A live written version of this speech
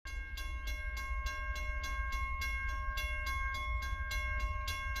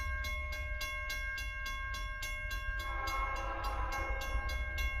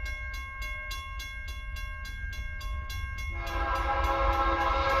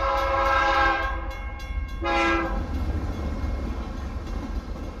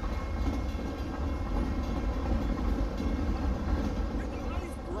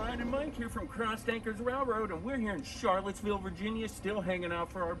here from Cross Anchors Railroad, and we're here in Charlottesville, Virginia, still hanging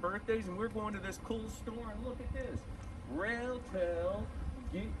out for our birthdays, and we're going to this cool store, and look at this. Railtel,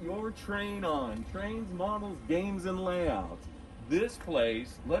 get your train on. Trains, models, games, and layouts. This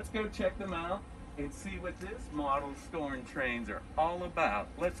place, let's go check them out and see what this model store and trains are all about.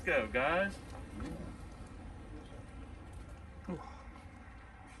 Let's go, guys.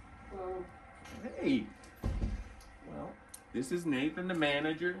 Hey. Well, this is Nathan, the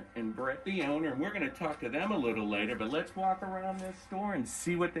manager, and Bret, the owner, and we're going to talk to them a little later, but let's walk around this store and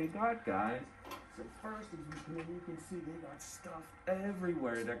see what they got, guys. So first, as we come in, you can see they got stuff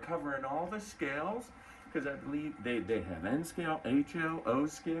everywhere. They're covering all the scales, because I believe they have N scale, HO, O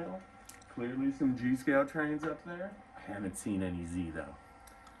scale, clearly some G scale trains up there. I haven't seen any Z though,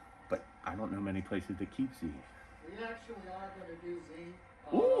 but I don't know many places that keep Z. We actually are going to do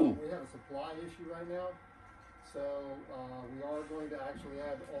Z. Ooh. We have a supply issue right now, so we are going to actually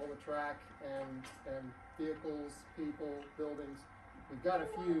add all the track and vehicles, people, buildings. We've got a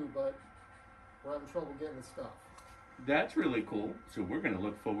few, but we're having trouble getting the stuff. That's really cool. So we're going to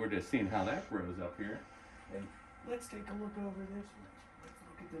look forward to seeing how that grows up here. And let's take a look over this one. Let's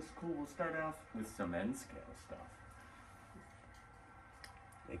look at this cool. We'll start off with some N-scale stuff.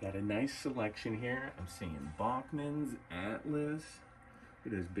 They got a nice selection here. I'm seeing Bachman's, Atlas.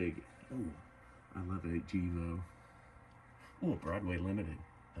 Look at this big, oh, I love it, Gevo. Oh, Broadway Limited.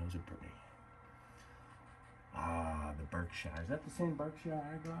 Those are pretty. Ah, the Berkshire. Is that the same Berkshire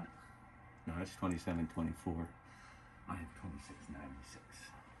I got? No, it's 2724. I have 2696.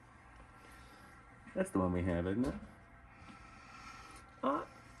 That's the one we have, isn't it?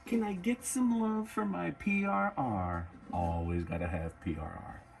 Can I get some love for my PRR? Always gotta have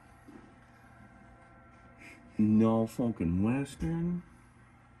PRR. Norfolk and Western.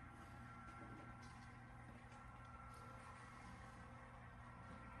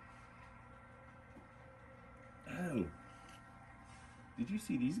 Oh, did you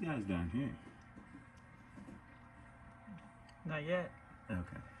see these guys down here? Not yet.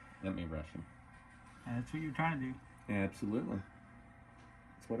 Okay, let me rush them. That's what you're trying to do. Absolutely.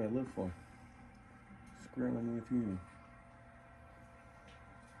 That's what I live for. Screwing with you.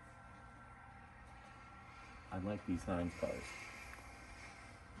 I like these Heinz cars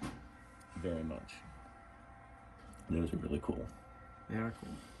very much. Those are really cool. They are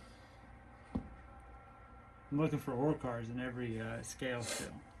cool. I'm looking for ore cars in every scale still.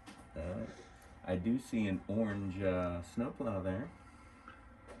 I do see an orange snowplow there.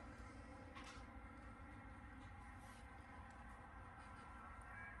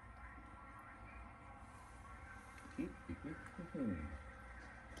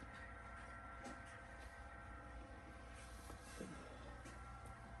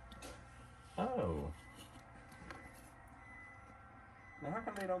 Oh. Now how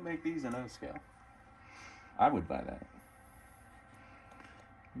come they don't make these in O scale? I would buy that.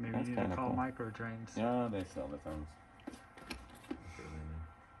 Maybe That's you need to kinda call cool. micro trains. Yeah, they sell the things.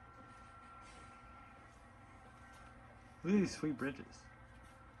 Look at these sweet bridges.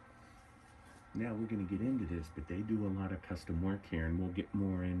 Now we're going to get into this, but they do a lot of custom work here, and we'll get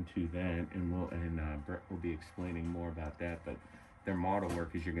more into that, and Bret will be explaining more about that. But their model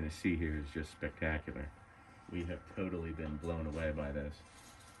work, as you're going to see here, is just spectacular. We have totally been blown away by this.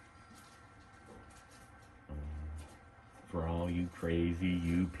 For all you crazy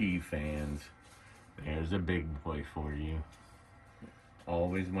UP fans, there's a big boy for you.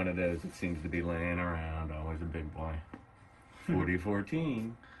 Always one of those that seems to be laying around. Always a big boy.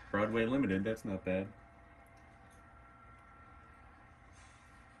 4014. Broadway Limited, that's not bad.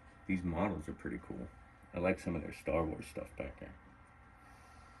 These models are pretty cool. I like some of their Star Wars stuff back there.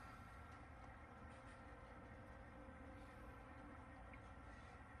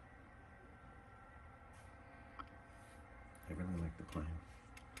 I really like the plane.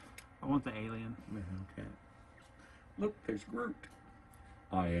 I want the alien. Okay. Look, there's Groot.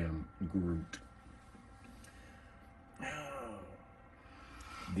 I am Groot.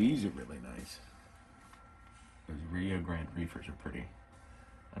 These are really nice. Those Rio Grande Reefers are pretty.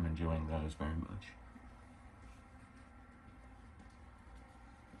 I'm enjoying those very much.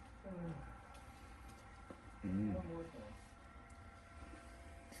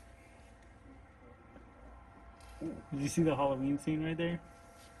 Did you see the Halloween scene right there?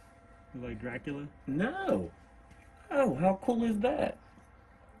 Like Dracula? No. Oh, how cool is that?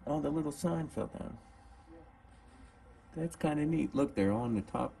 Oh, the little sign fell down. That's kind of neat. Look, they're on the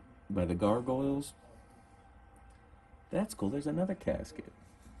top by the gargoyles. That's cool. There's another casket.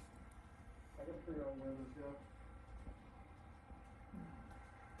 I gotta figure out where those go.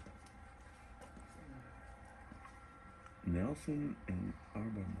 Nelson and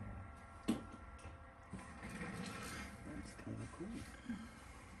Albemarle.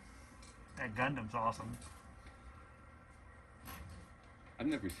 That Gundam's awesome. I've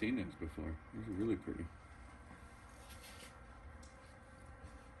never seen those before. Those are really pretty.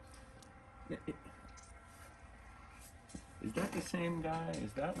 Is that the same guy?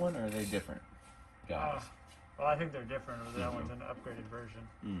 Is that one, or are they different guys? Well, I think they're different. That Mhm. one's an upgraded version.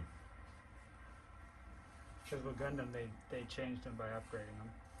 Mm. Because with Gundam, they changed them by upgrading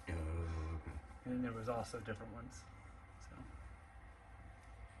them. Oh, okay. And then there was also different ones. So.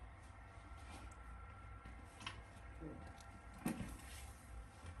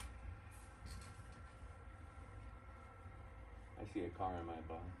 I see a car in my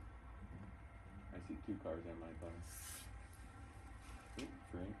bar. I see 2 cars in my bar. Ooh,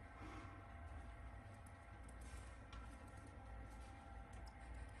 great.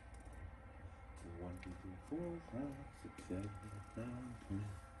 One, two, three, 4, 5, 6, 7, 8, 9, 10.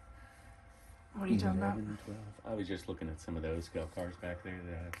 What are you talking about? 11, 12. I was just looking at some of those scout cars back there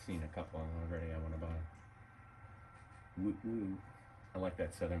that I've seen a couple of already I want to buy. Woo woo. I like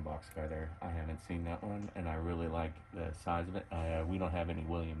that Southern boxcar there. I haven't seen that one, and I really like the size of it. We don't have any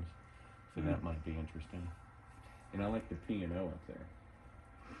Williams, so that might be interesting. And I like the P&O up there.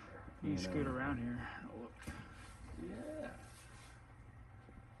 You can scoot around here. Oh, look. Yeah.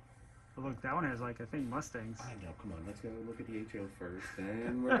 Oh, look, that one has like, I think, Mustangs. I know. Come on, let's go look at the HO first,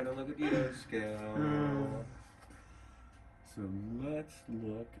 then we're gonna look at the O scale. So let's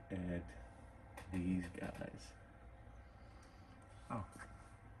look at these guys. Oh.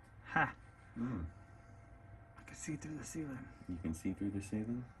 Ha! Mm. I can see through the ceiling. You can see through the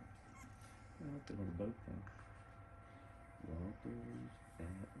ceiling? I'll have to go to boat then. Walters, that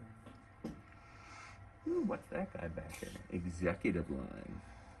one. Ooh, what's that guy back there? Executive line.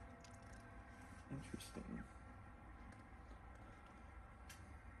 Interesting.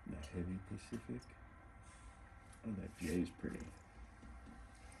 The Heavy Pacific. Oh, that J's pretty.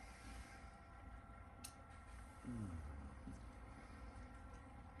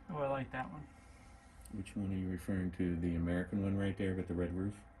 Oh, I like that one. Which one are you referring to? The American one right there with the red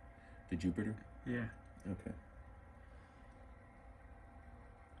roof? The Jupiter? Yeah. Okay.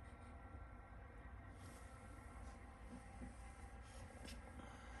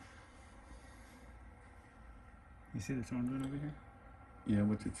 You see this one going over here? Yeah,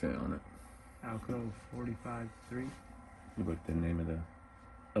 what's it say on it? Alco 45-3. Look at the name of the...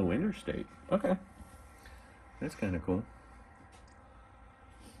 Oh, Interstate. Okay. That's kind of cool.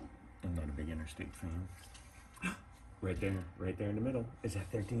 I'm not a big Interstate fan. Right there in the middle. Is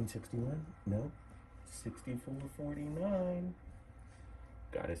that 1361? No. 6449.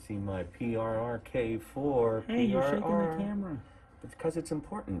 Gotta see my PRRK4. Hey, you're shaking the camera. It's because it's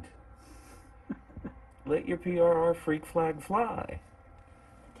important. Let your PRR freak flag fly.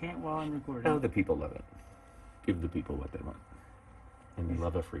 Can't while I'm recording. Oh, the people love it. Give the people what they want. And they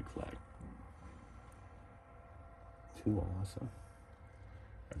love a freak flag. Too awesome.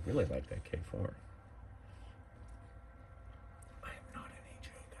 I really like that K4. I am not an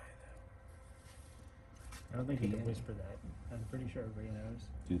HO guy, though. I don't think you can whisper that. I'm pretty sure everybody knows.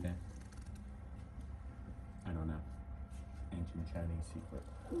 Do that? I don't know. Ancient Chinese secret.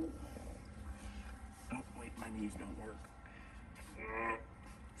 Oh, wait, my knees don't work.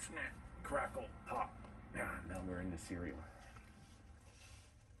 Snap, crackle, pop. Now we're in the cereal.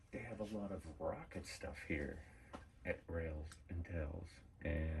 They have a lot of rocket stuff here at Rails and Tails,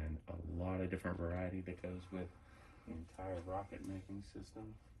 and a lot of different variety that goes with the entire rocket making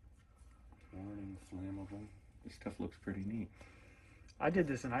system. Warning, flammable. This stuff looks pretty neat. I did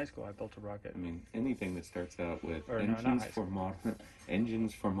this in high school. I built a rocket. I mean, anything that starts out with Or no, not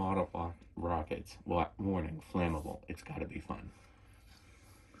engines high for model rockets. Warning, flammable. It's got to be fun.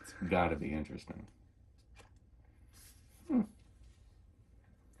 It's got to be interesting. That's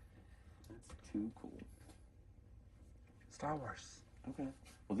too cool. Star Wars. Okay.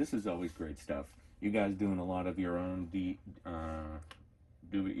 Well, this is always great stuff. You guys doing a lot of your own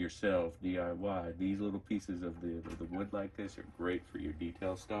do-it-yourself DIY. These little pieces of the wood like this are great for your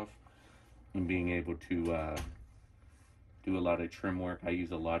detail stuff and being able to do a lot of trim work. I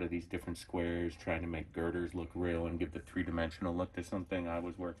use a lot of these different squares, trying to make girders look real and give the three-dimensional look to something I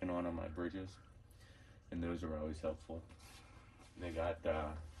was working on my bridges, and those are always helpful. They got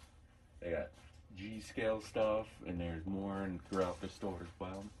G-scale stuff, and there's more and throughout the store as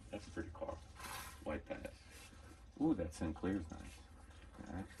well. That's a pretty car. White pass. Ooh, that Sinclair's nice.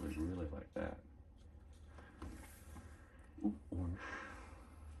 I actually really like that. Ooh, orange.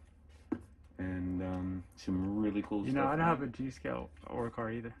 And some really cool stuff. You know, I don't have a G-scale or a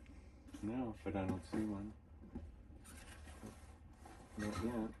car either. No, but I don't see one. Not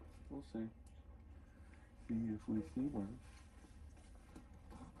yet. We'll see. See if we see one.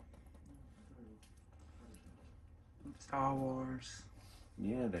 Star Wars.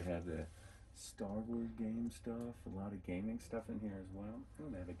 Yeah, they have the Star Wars game stuff, a lot of gaming stuff in here as well. Oh,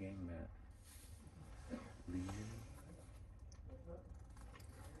 they have a game mat. Really?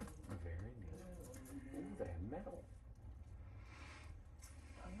 Very neat. Ooh, they have metal.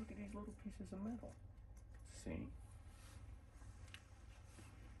 Oh, look at these little pieces of metal. See?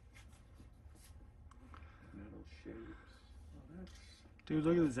 Metal shapes. Oh, that's... Dude,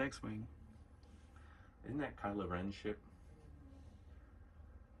 look at this X-Wing. Isn't that Kylo Ren's ship?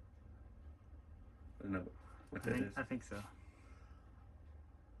 I don't know what that is. I think so.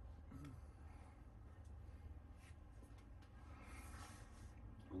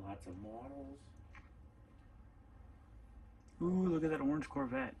 Lots of models. Ooh, look at that orange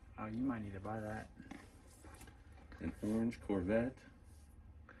Corvette. Oh, you might need to buy that. An orange Corvette?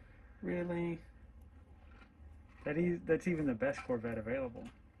 Really? That's even the best Corvette available.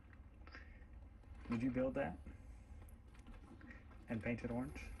 Would you build that? And paint it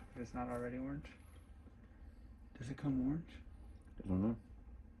orange? If it's not already orange? Does it come orange? I don't know.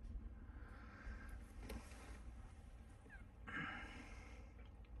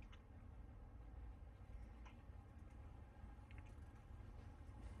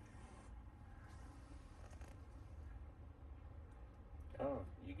 Oh,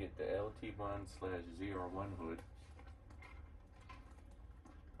 you get the LT1/01 hood.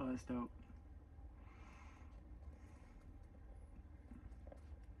 Oh, that's dope.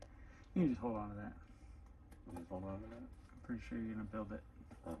 You can just hold on to that. Just hold on to that. I'm pretty sure you're gonna build it.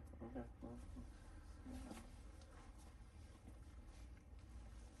 Oh, okay. Well,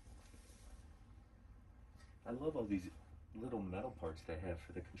 I love all these little metal parts they have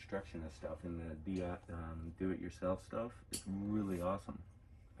for the construction of stuff and the do-it-yourself stuff. It's really awesome.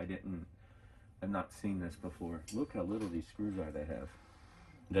 I've not seen this before. Look how little these screws are they have.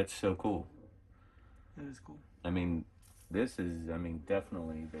 That's so cool. That is cool. I mean,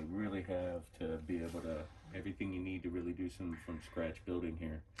 definitely, they really have to be able to, everything you need to really do some from scratch building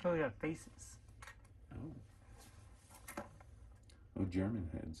here. Oh, yeah, faces. Oh, German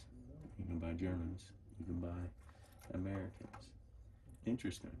heads. You can buy Germans. You can buy Americans.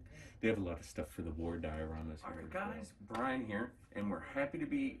 Interesting. They have a lot of stuff for the war dioramas. All right, guys. Brian here, and we're happy to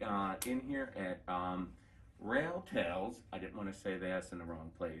be in here at Rail Tales. I didn't want to say the S in the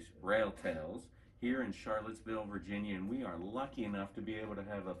wrong place. Rail Tales here in Charlottesville, Virginia, and we are lucky enough to be able to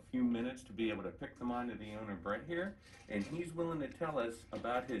have a few minutes to be able to pick the mind of the owner, Bret, here, and he's willing to tell us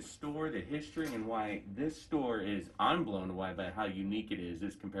about his store, the history, and why this store is, I'm blown away by how unique it is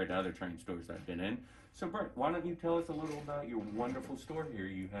as compared to other train stores I've been in. So, Bret, why don't you tell us a little about your wonderful store here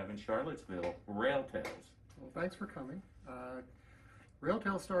you have in Charlottesville, Rail Tales. Well, thanks for coming.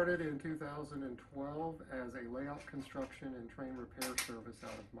 Railtail started in 2012 as a layout construction and train repair service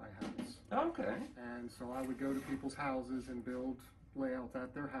out of my house. Okay. And so I would go to people's houses and build layouts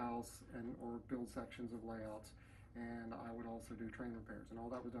at their house or build sections of layouts. And I would also do train repairs, and all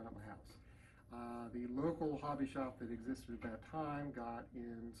that was done at my house. The local hobby shop that existed at that time got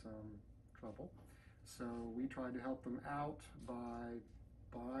in some trouble. So we tried to help them out by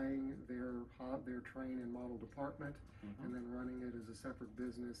buying their train and model department and then running it as a separate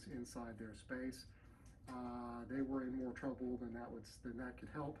business inside their space. They were in more trouble than that could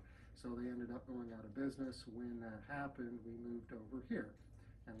help, so they ended up going out of business. When that happened, we moved over here,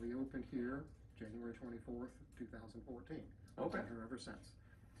 and we opened here January 24th, 2014. Okay. Been here ever since.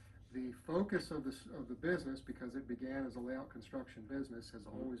 The focus of the business, because it began as a layout construction business, has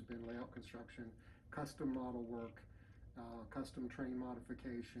always been layout construction, custom model work, custom train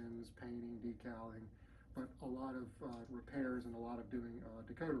modifications, painting, decaling, but a lot of repairs and a lot of doing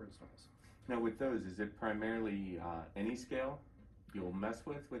decoder installs. Now with those, is it primarily any scale you'll mess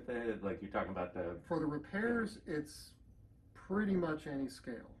with it? Like you're talking about the... For the repairs, it's pretty much any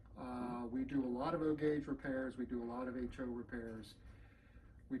scale. We do a lot of O-gauge repairs, we do a lot of HO repairs.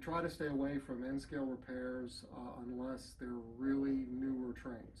 We try to stay away from N-scale repairs unless they're really newer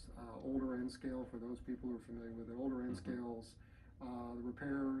trains. Older N-scale, for those people who are familiar with it, older N-scales, the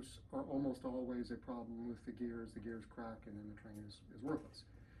repairs are almost always a problem with the gears. The gears crack and then the train is worthless.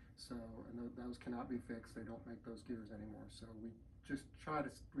 So, and those cannot be fixed. They don't make those gears anymore. So we just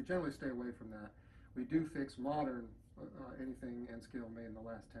we generally stay away from that. We do fix modern, anything N-scale made in the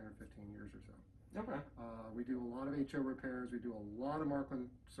last 10 or 15 years or so. Okay. We do a lot of HO repairs. We do a lot of Markland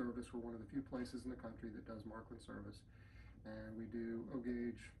service. We're one of the few places in the country that does Markland service. And we do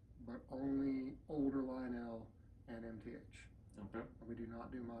O-gauge, but only older Lionel and MTH. Okay. And we do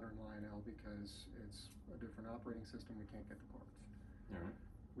not do modern Lionel because it's a different operating system. We can't get the parts. All right.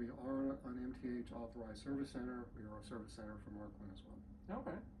 We are an MTH authorized service center. We are a service center for Markland as well.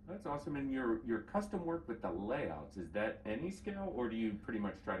 Okay, that's awesome. And your custom work with the layouts, is that any scale, or do you pretty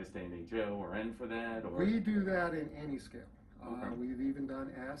much try to stay in HO or N for that? Or We do that in any scale. Okay. We've even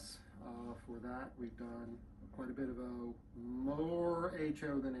done S for that. We've done quite a bit of O, more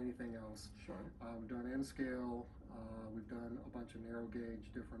HO than anything else. Sure. We've done N scale. We've done a bunch of narrow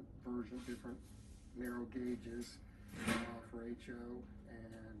gauge, different narrow gauges for HO,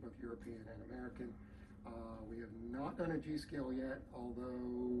 and both European and American. We have not done a G scale yet,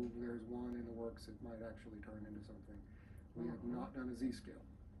 although there's one in the works that might actually turn into something. We have not done a Z scale.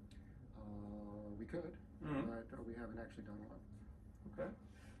 We could, but we haven't actually done one. Okay.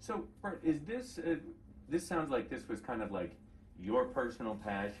 So, Bret, is this, this sounds like this was kind of like your personal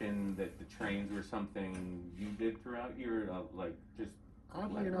passion, that the trains were something you did throughout your, like, just...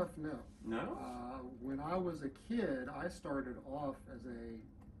 Oddly enough, no. No? When I was a kid, I started off as a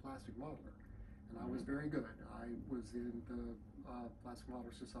plastic modeler, and I was very good. I was in the Plastic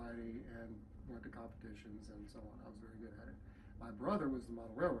Modeler Society and went to competitions and so on. I was very good at it. My brother was the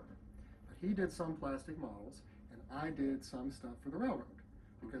model railroader, but he did some plastic models, and I did some stuff for the railroad,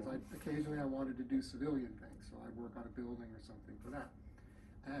 because occasionally I wanted to do civilian things, so I'd work on a building or something for that.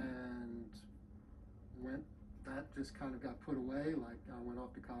 And that just kind of got put away. Like, I went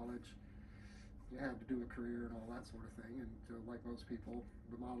off to college, you had to do a career and all that sort of thing, and like most people,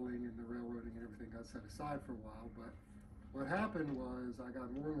 the modeling and the railroading and everything got set aside for a while. But what happened was I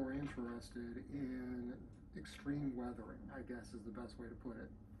got more and more interested in extreme weathering, I guess is the best way to put it.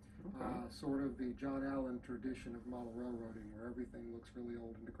 Sort of the John Allen tradition of model railroading, where everything looks really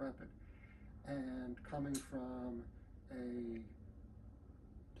old and decrepit. And coming from a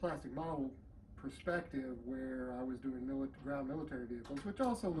plastic model perspective, where I was doing ground military vehicles, which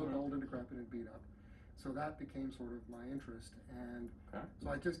also looked old and decrepit and beat up. So that became sort of my interest, and so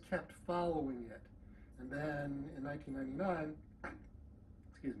I just kept following it. And then in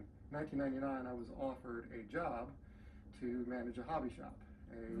 1999, I was offered a job to manage a hobby shop,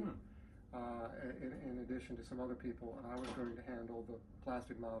 in addition to some other people, and I was going to handle the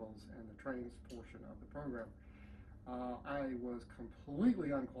plastic models and the trains portion of the program. I was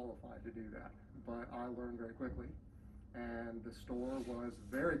completely unqualified to do that, but I learned very quickly, and the store was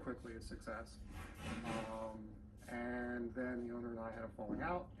very quickly a success. And then the owner and I had a falling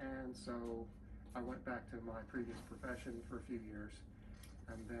out, and so I went back to my previous profession for a few years,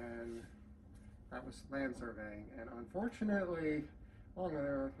 and then that was land surveying. And unfortunately, along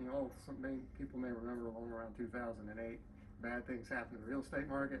there, people may remember along around 2008, bad things happened in the real estate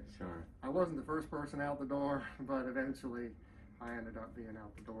market. Sure. I wasn't the first person out the door, but eventually I ended up being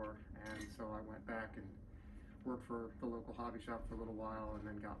out the door, and so I went back and worked for the local hobby shop for a little while, and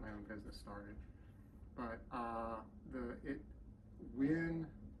then got my own business started. But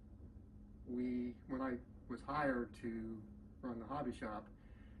when I was hired to run the hobby shop,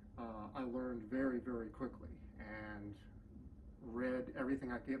 I learned very, very quickly and read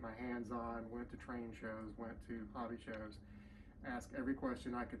everything I could get my hands on, went to train shows, went to hobby shows, asked every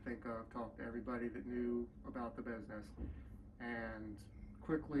question I could think of, talked to everybody that knew about the business, and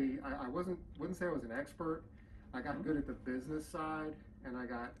quickly, I wouldn't say I was an expert. I got good at the business side, and I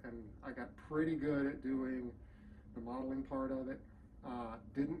got pretty good at doing the modeling part of it.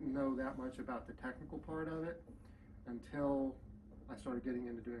 Didn't know that much about the technical part of it until I started getting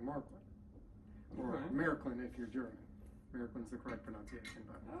into doing Markland, or Markland if you're German. Markland's the correct pronunciation,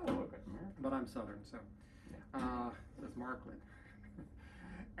 but I'm Southern, so it's Markland.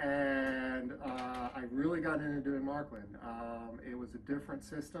 And I really got into doing Markland. It was a different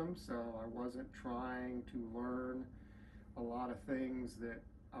system, so I wasn't trying to learn a lot of things that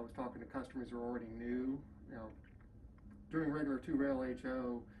I was talking to customers who already knew. Doing regular two-rail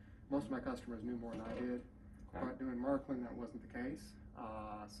HO, most of my customers knew more than I did. But doing Markland, that wasn't the case.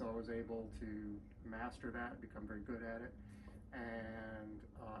 So I was able to master that, become very good at it. And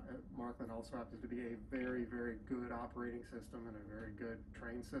Markland also happens to be a very, very good operating system and a very good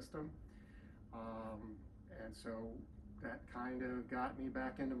train system. And so that kind of got me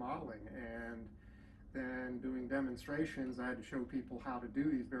back into modeling. And then doing demonstrations, I had to show people how to do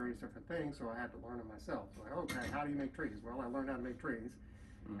these various different things, so I had to learn them myself. So okay, how do you make trees? Well, I learned how to make trees.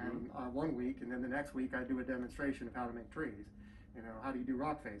 And 1 week, and then the next week I do a demonstration of how to make trees. How do you do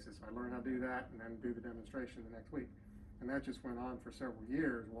rock faces? So I learned how to do that, and then do the demonstration the next week. And that just went on for several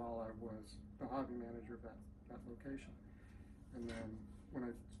years while I was the hobby manager of that location. And then when I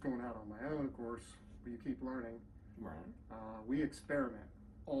was going out on my own, of course, you keep learning. We experiment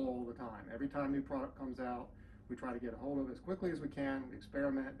all the time. Every time new product comes out, we try to get a hold of it as quickly as we can,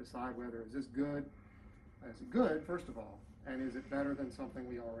 experiment, decide whether is this good. Is it good, first of all? And is it better than something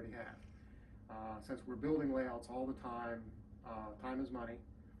we already have? Since we're building layouts all the time, time is money.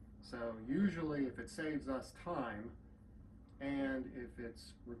 So usually if it saves us time and if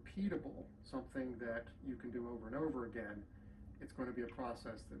it's repeatable, something that you can do over and over again, it's going to be a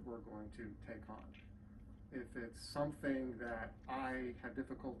process that we're going to take on. If it's something that I have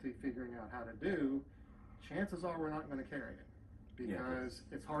difficulty figuring out how to do, chances are we're not going to carry it. Because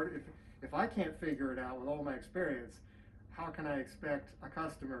it's hard, if I can't figure it out with all my experience, how can I expect a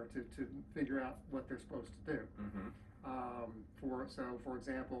customer to figure out what they're supposed to do? For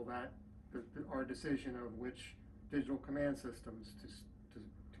example, our decision of which digital command systems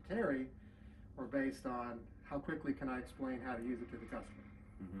to carry are based on how quickly can I explain how to use it to the customer,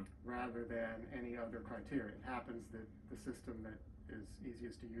 rather than any other criteria. It happens that the system that is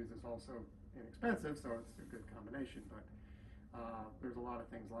easiest to use is also inexpensive, so it's a good combination, but there's a lot of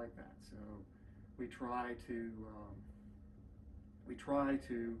things like that. So we try to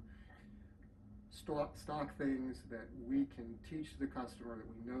stock things that we can teach the customer, that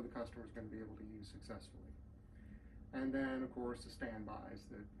we know the customer is going to be able to use successfully. And then, of course, the standbys,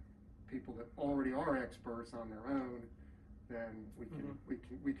 that people that already are experts on their own, then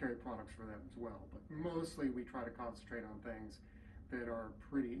we carry products for them as well. But mostly we try to concentrate on things that are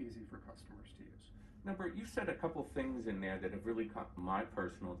pretty easy for customers to use. Now, Bert, you said a couple things in there that have really caught my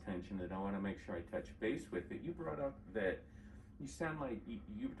personal attention that I want to make sure I touch base with. That you brought up that you sound like you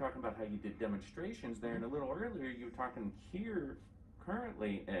were talking about how you did demonstrations there, and a little earlier you were talking here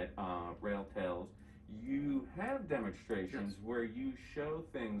currently at Rail Tales. You have demonstrations where you show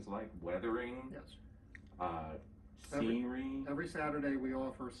things like weathering, scenery. Every Saturday we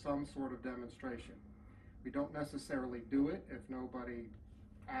offer some sort of demonstration. We don't necessarily do it. If nobody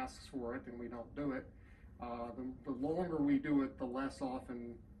asks for it, then we don't do it. The longer we do it, the less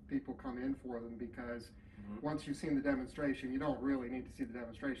often people come in for them, because once you've seen the demonstration, you don't really need to see the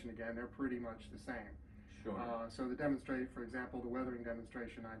demonstration again. They're pretty much the same. Sure. So the demonstration, for example, the weathering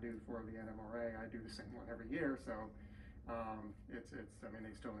demonstration I do for the NMRA, I do the same one every year. So it's I mean,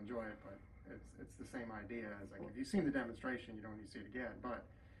 they still enjoy it, but it's the same idea as, like, if you've seen the demonstration, you don't need to see it again. But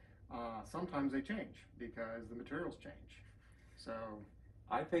sometimes they change because the materials change. So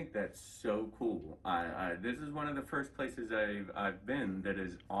I think that's so cool. This is one of the first places I've been that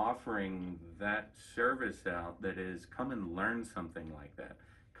is offering that service out, that is, come and learn something like that.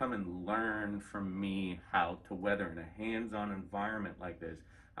 Come and learn from me how to weather in a hands-on environment like this.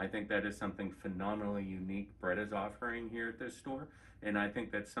 I think that is something phenomenally unique Bret is offering here at this store, and I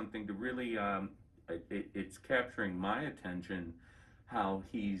think that's something to really, it's capturing my attention, how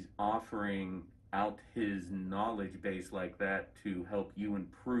he's offering out his knowledge base like that to help you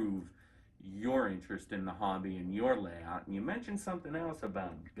improve your interest in the hobby and your layout. And you mentioned something else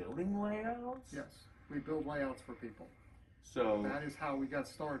about building layouts? yes, we build layouts for people. So That is how we got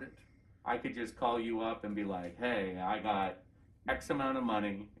started. I could just call you up and be like, hey, I got X amount of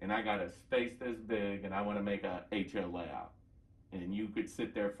money and I got a space this big and I want to make a HO layout. And you could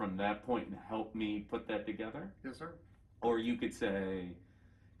sit there from that point and help me put that together? Yes, sir. Or you could say,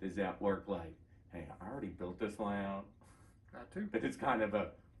 does that work like, hey, I already built this layout, Got to. but it's kind of a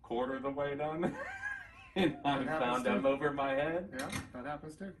quarter of the way done and I That found happens I'm too. over my head? Yeah, that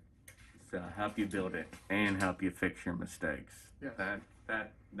happens too. So help you build it and help you fix your mistakes. Yes.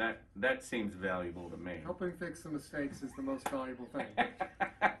 That seems valuable to me. Helping fix the mistakes is the most valuable thing.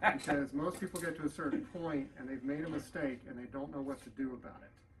 Because most people get to a certain point and they've made a mistake and they don't know what to do about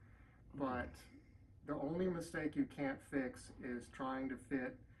it. But the only mistake you can't fix is trying to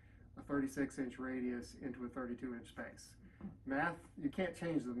fit a 36-inch radius into a 32-inch space. Math, you can't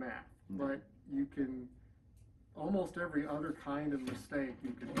change the math, but you can, almost every other kind of mistake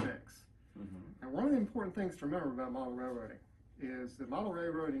you can fix. And one of the important things to remember about model railroading is that model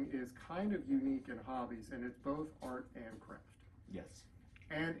railroading is kind of unique in hobbies, and it's both art and craft. Yes.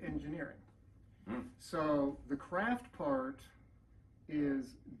 And engineering. So the craft part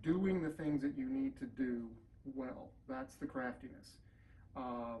is doing the things that you need to do well. That's the craftiness.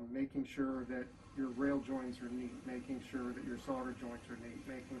 Making sure that your rail joints are neat, making sure that your solder joints are neat,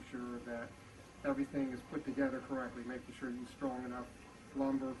 making sure that everything is put together correctly, making sure you use strong enough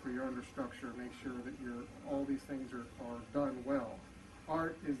lumber for your understructure, make sure that all these things are done well.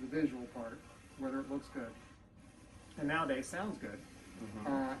 Art is the visual part, whether it looks good, and nowadays sounds good.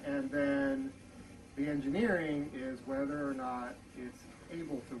 And then the engineering is whether or not it's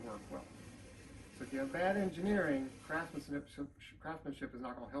able to work well. So if you have bad engineering, craftsmanship is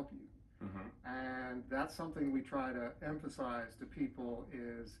not going to help you. And that's something we try to emphasize to people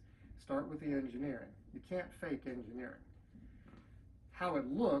is start with the engineering. You can't fake engineering. How it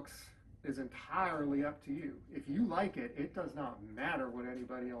looks is entirely up to you. If you like it, it does not matter what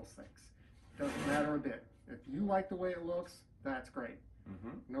anybody else thinks. It doesn't matter a bit. If you like the way it looks, that's great.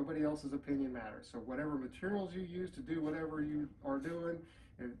 Mm-hmm. Nobody else's opinion matters. So whatever materials you use to do whatever you are doing,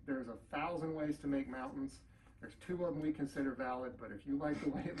 there's 1,000 ways to make mountains. There's 2 of them we consider valid, but if you like the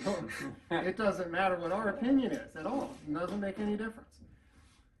way it looks, it doesn't matter what our opinion is at all. It doesn't make any difference.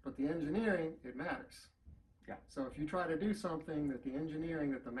 But the engineering, it matters. Yeah. So if you try to do something that the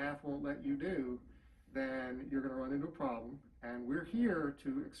engineering, that the math won't let you do, then you're going to run into a problem. And we're here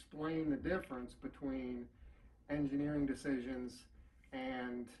to explain the difference between engineering decisions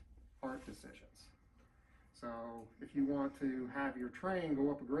and art decisions. So if you want to have your train go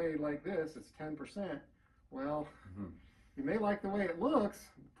up a grade like this, it's 10%. Well, you may like the way it looks,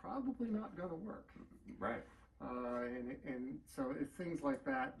 probably not going to work. Right. And so it's things like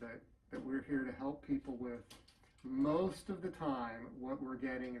that we're here to help people with. Most of the time, what we're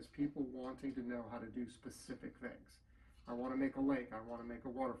getting is people wanting to know how to do specific things. I want to make a lake, I want to make a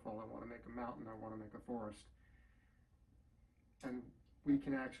waterfall, I want to make a mountain, I want to make a forest. And we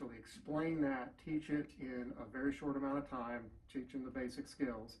can actually explain that, teach it in a very short amount of time, teach them the basic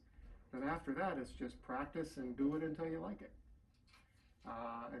skills. Then after that, it's just practice and do it until you like it.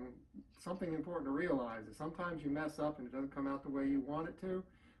 And something important to realize is sometimes you mess up and it doesn't come out the way you want it to.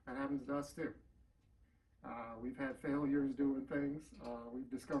 That happens to us too. We've had failures doing things. We've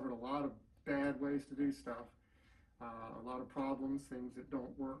discovered a lot of bad ways to do stuff, a lot of problems, things that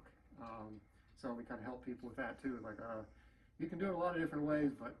don't work. So we kind of help people with that too. Like, you can do it a lot of different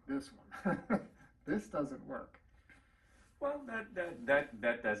ways, but this one, this doesn't work. Well,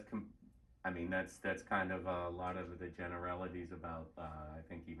 that does. I mean, that's kind of a lot of the generalities about, I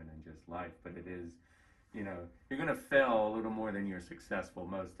think, even in just life. But it is, you know, you're going to fail a little more than you're successful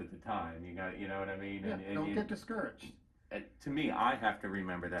most of the time. You got, you know what I mean? Yeah, and don't get discouraged. To me, I have to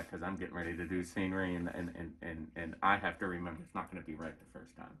remember that because I'm getting ready to do scenery, and I have to remember it's not going to be right the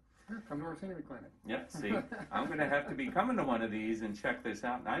first time. Yeah, come to our scenery clinic. Yeah, see, I'm going to have to be coming to one of these and check this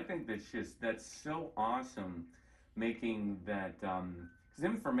out. And I think that's so awesome, making that, because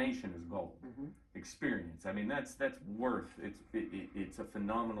information is gold. Mm-hmm. Experience. I mean, that's worth. It's a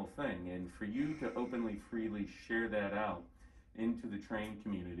phenomenal thing, and for you to openly, freely share that out into the train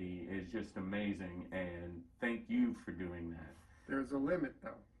community is just amazing. And thank you for doing that. There's a limit,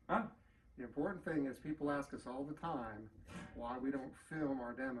 though. Huh? The important thing is people ask us all the time why we don't film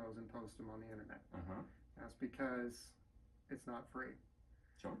our demos and post them on the internet. Uh-huh. That's because it's not free.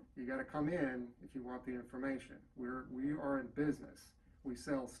 Sure. You got to come in if you want the information. We are in business. We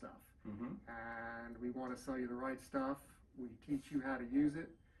sell stuff. Mm-hmm. And we want to sell you the right stuff. We teach you how to use it.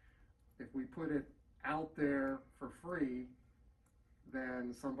 If we put it out there for free,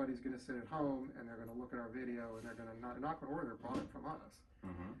 then somebody's going to sit at home and they're going to look at our video and they're not going to order their product from us.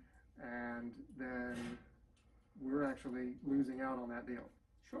 Mm-hmm. And then we're actually losing out on that deal.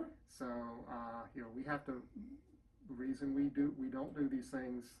 Sure. So we have to. The reason we don't do these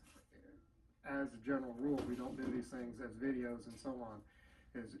things as a general rule, we don't do these things as videos and so on,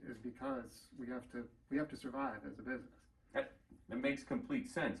 is because we have to survive as a business. That makes complete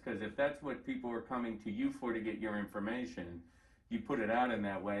sense, because if that's what people are coming to you for to get your information, you put it out in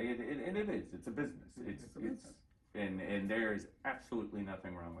that way, and it is. It's a business. It's a business. And there is absolutely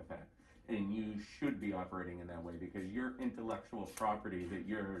nothing wrong with that. And you should be operating in that way, because your intellectual property,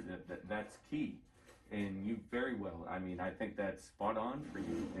 that's key. And you very well, I mean, I think that's spot on for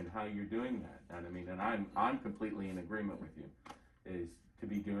you and how you're doing that. And I mean, and I'm completely in agreement with you, is to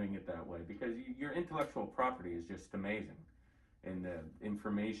be doing it that way, because your intellectual property is just amazing. And the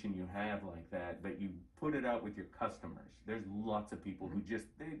information you have like that, but you put it out with your customers. There's lots of people who just,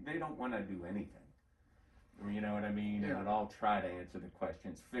 they don't want to do anything. You know what I mean? Yeah. And I'll try to answer the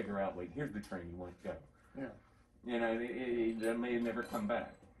questions, figure out, wait, here's the train you want to go. Yeah. You know, that may never come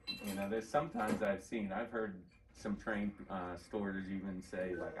back. You know, there's sometimes I've heard some train stores even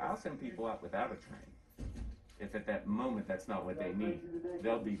say, like, I'll send people out without a train. If at that moment that's not what they need,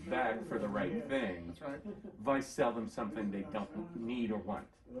 they'll be back for the right thing. That's right. Vice sell them something they don't need or want.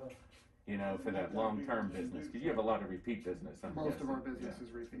 You know, for that long-term business, because you have a lot of repeat business. Most of our business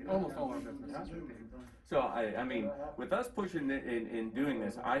is repeat. Almost all our business is repeat. So I mean, with us pushing it in doing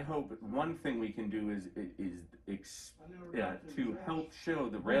this, I hope one thing we can do is to help show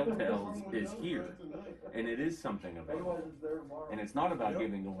the Rail Tales is here, and it is something available. And it's not about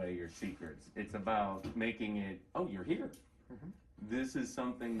giving away your secrets. It's about making it, oh, you're here. Mm-hmm. This is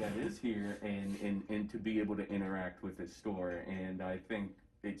something that is here, and to be able to interact with this store. And I think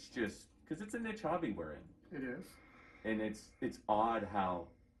it's just because it's a niche hobby we're in. It is. And it's odd how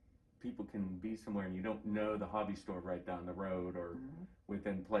people can be somewhere and you don't know the hobby store right down the road or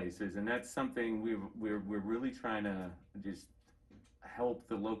within places, and that's something we're really trying to just help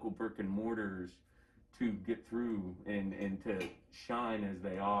the local brick and mortars to get through and to shine as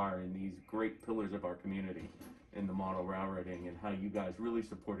they are in these great pillars of our community in the model railroading, and how you guys really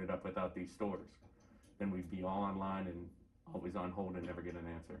support it up. Without these stores, then we'd be all online and always on hold and never get an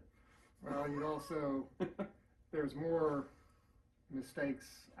answer. Well, you'd also, there's more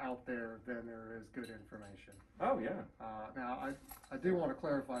mistakes out there than there is good information. Oh, yeah. Now, I do want to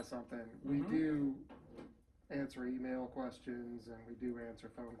clarify something. We do answer email questions and we do answer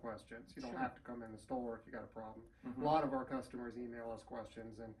phone questions. You don't have to come in the store if you got a problem. A lot of our customers email us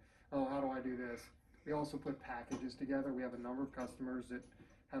questions and, oh, how do I do this? We also put packages together. We have a number of customers that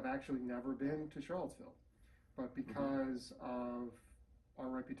have actually never been to Charlottesville, but because of our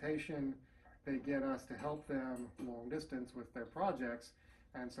reputation, they get us to help them long distance with their projects,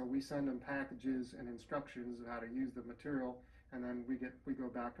 and so we send them packages and instructions of how to use the material, and then we go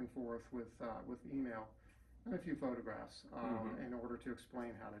back and forth with email and a few photographs in order to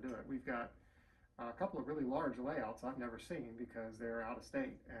explain how to do it. We've got a couple of really large layouts I've never seen because they're out of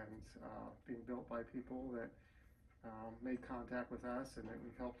state and being built by people that made contact with us and that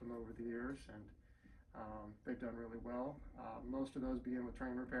we've helped them over the years, and they've done really well. Most of those begin with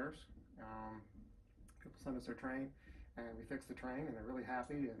train repairs. People send us their train and we fix the train and they're really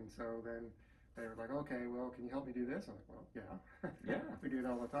happy, and so then they're like, okay, well, can you help me do this? I'm like, well, yeah. We do it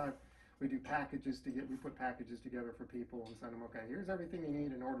all the time. We do packages we put packages together for people and send them, okay, here's everything you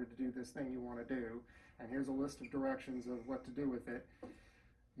need in order to do this thing you want to do, and here's a list of directions of what to do with it.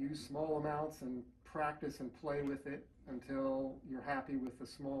 Use small amounts and practice and play with it until you're happy with the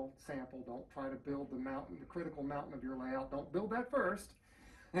small sample. Don't try to build the critical mountain of your layout. Don't build that first.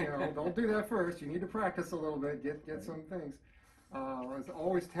 Don't do that first. You need to practice a little bit, get some things. It's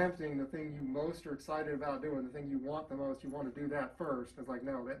always tempting, the thing you most are excited about doing, the thing you want the most, you want to do that first. It's like,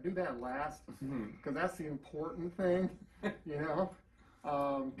 no, do that last, because that's the important thing,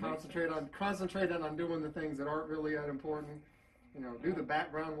 Concentrate on doing the things that aren't really that important. Do the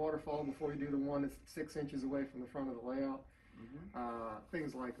background waterfall before you do the one that's 6 inches away from the front of the layout.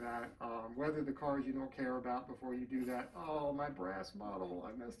 Things like that. Weather the cars you don't care about before you do that. Oh, my brass model,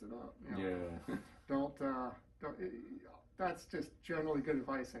 I messed it up. Don't. That's just generally good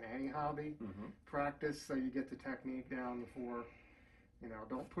advice in any hobby. Practice so you get the technique down before.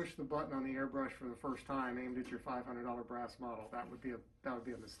 Don't push the button on the airbrush for the first time aimed at your $500 brass model. That would be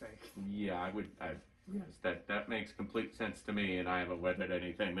a mistake. Yeah, I would. Yes, that makes complete sense to me, and I haven't weathered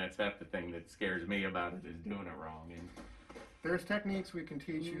anything. That's half the thing that scares me about it, is doing it wrong. And there's techniques we can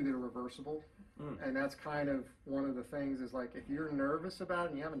teach you that are reversible, and that's kind of one of the things is, like, if you're nervous about it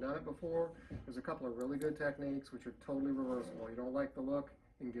and you haven't done it before, there's a couple of really good techniques which are totally reversible. You don't like the look,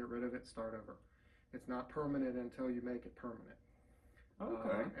 you can get rid of it, start over. It's not permanent until you make it permanent.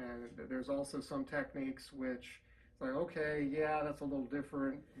 Okay. And there's also some techniques which, it's like, okay, yeah, that's a little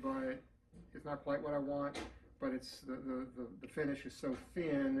different, but it's not quite what I want, but it's the finish is so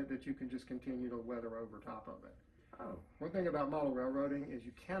thin that you can just continue to weather over top of it. Oh. One thing about model railroading is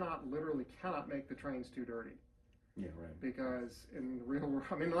you literally cannot make the trains too dirty. Yeah, right. Because in the real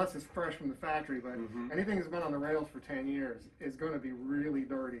world, unless it's fresh from the factory, but anything that's been on the rails for 10 years is going to be really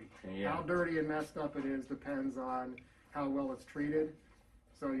dirty. Yeah. How dirty and messed up it is depends on how well it's treated.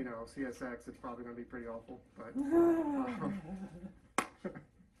 So, CSX, it's probably going to be pretty awful, but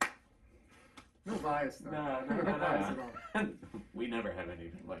no bias, though. No bias at all. We never have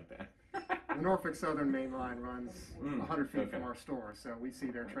anything like that. The Norfolk Southern Main Line runs 100 feet from our store, so we see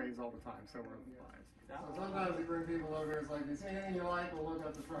their trains all the time, so we're biased. So sometimes we bring people over, it's like, you see anything you like, we'll look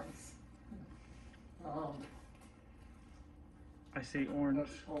up the price. I see orange.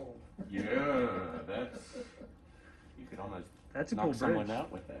 That's cold. Yeah, you could almost That's a knock cool someone bridge.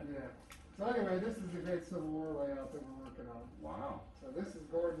 out with that. Yeah. So anyway, this is the great Civil War layout that we're working on. Wow. So this is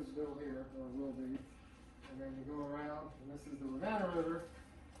Gordonsville here, or will be, and then you go around, and this is the Ravenna River.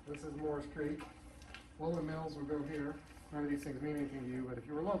 This is Morris Creek. Woolen Mills will go here. None of these things mean anything to you, but if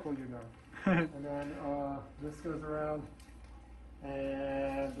you were local, you know. And then this goes around,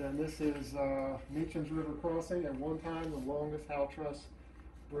 and then this is Meacham's River Crossing, at one time the longest Howe Truss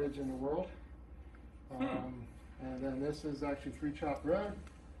bridge in the world. And then this is actually Three Chop Road.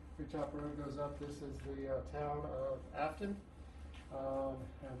 Three Chop Road goes up. This is the town of Afton.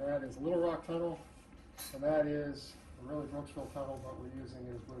 And that is Little Rock Tunnel. And that is really Brooksville Tunnel, but we're using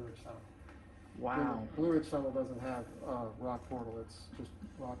it as Blue Ridge Tunnel. Wow. Blue Ridge Tunnel doesn't have rock portal. It's just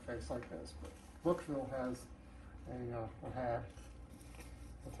rock face like this. But Brooksville has a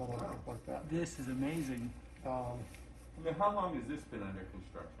tunnel like that. This is amazing. Now, how long has this been under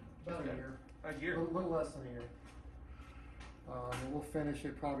construction? About a year. A year. A little less than a year. And we'll finish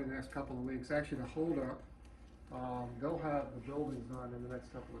it probably the next couple of weeks. Actually, the holdup, they'll have the buildings done in the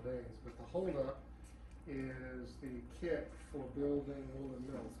next couple of days, but the holdup is the kit for building woolen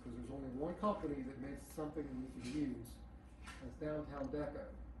mills, because there's only one company that makes something that you can use. That's Downtown Deco,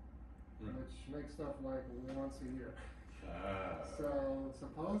 which makes stuff like once a year. So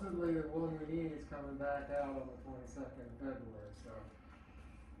supposedly the woolen machine is coming back out on the 22nd of February, so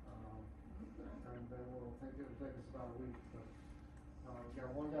and then it'll take us about a week. But we've got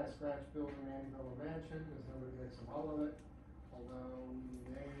one guy scratch building Andyville Mansion, there's nobody makes a mull of it, although we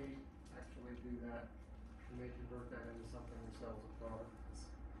may actually do that and maybe convert that into something we sell as a product.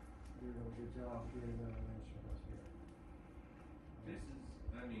 You're doing a good job getting that mansion this year. This is,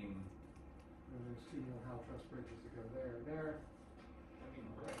 I mean, And there's 2 more house truss bridges that go there and there. I mean,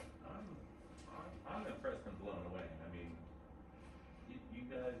 Bret, I'm impressed and blown away. I mean, you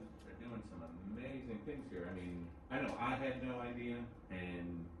guys are doing some amazing things here. I mean, I know I had no idea,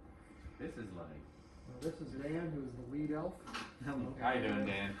 and this is like. This is Dan, who is the lead elf. Hello. How you doing,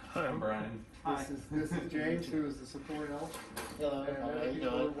 Dan? I'm Brian. This is James, who is the support elf. Hello, And how are you people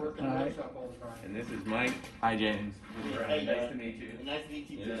doing? are working in Hi. the shop all the time. And this is Mike. Hi, James. Hey, Nice to meet you. Nice to meet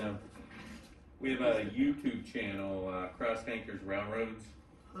you Yeah. too. We have a YouTube channel, Crossedanchorsrailroads,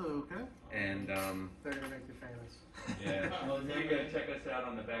 Oh, okay. and They're gonna make you famous. yeah, Oh, is that you gotta right? check us out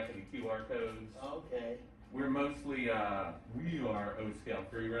on the back of the QR codes. Okay. We're mostly, we are O-scale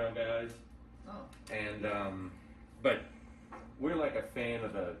 3-rail guys, Oh. and but we're like a fan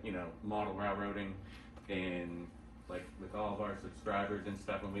of the, model railroading, and like with all of our subscribers and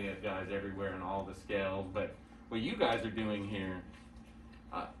stuff, and we have guys everywhere in all the scales, but what you guys are doing here,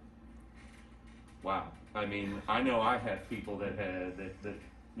 wow. I mean, I know I have people that have, that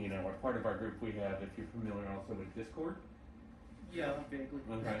are part of our group. We have, if you're familiar also with Discord. Yeah, vaguely.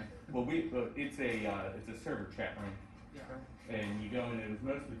 Okay. Well, it's a server chat room. Yeah. And you go in, it was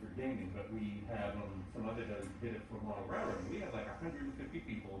mostly for gaming, but we have some other guys who did it for model railroading. We have like 150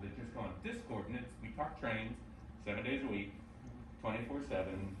 people that just go on Discord, and we talk trains 7 days a week,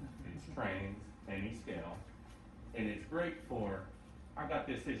 24/7. It's trains, any scale, and it's great for, I got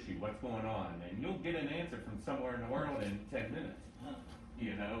this issue, what's going on, and you'll get an answer from somewhere in the world in 10 minutes.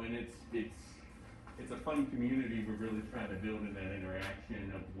 And it's a fun community. We're really trying to build in that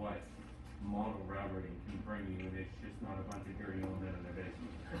interaction of what model railroading can bring you, and it's just not a bunch of dirty old men in their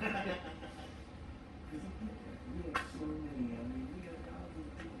basement. We have so many, I mean, we got thousands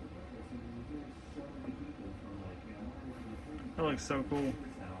of people with us, and we get so many people from like, That looks so cool.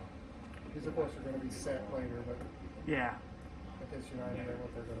 These, of course, are gonna be set later, but Yeah. that gives you an idea of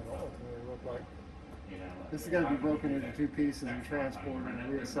what they're gonna ultimately look like. you know. This has got to be broken into 2 pieces and transported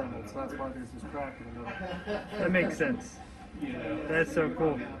and reassembled, so that's why there's this crack in the middle. That makes sense. You know. That's so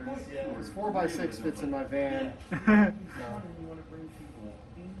cool. This 4x6 fits in my van. You want to bring people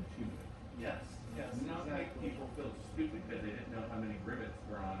into it. Yes. Yes. Not make people feel stupid because they didn't know how many rivets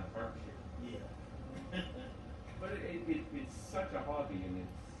were on a partnership. Yeah. But it's such a hobby, and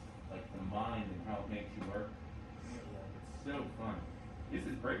it's like the mind and how it makes you work. It's so fun. This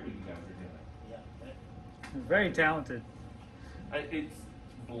is great what you guys are doing. Very talented. It's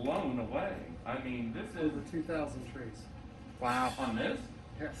blown away. I mean, this is Over 2,000 trees. Wow. on this.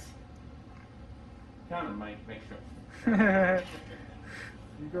 Yes. Count them, Mike. Make sure.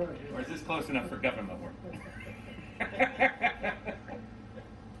 You go ahead. Or is this close enough for government work?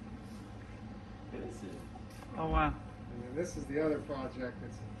 This is. Oh wow. And then this is the other project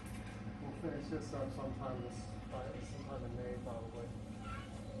that's, we'll finish this up sometime in May probably.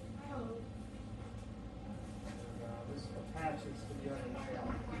 And this attaches to the other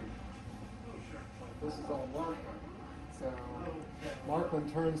layout. This is all Markland. So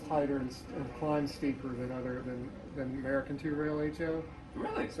Markland turns tighter and climbs steeper than American 2-rail HO.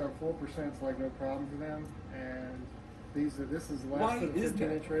 Really? So 4% is like no problem for them, and this is less Why than is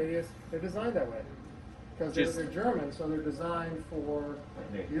 15-inch radius. They're designed that way because Just- they're German, so they're designed for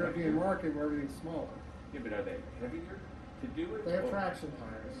the European market where everything's smaller. Yeah, but are they heavier to do it? They have or- traction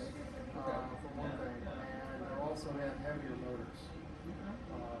tires for one thing, and they also have heavier motors,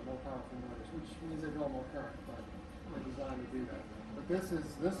 more powerful motors, which means they draw more current, but they're designed to do that. But this is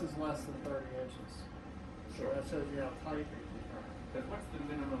less than 30 inches, so Sure. that shows you how tight they can turn. Because what's the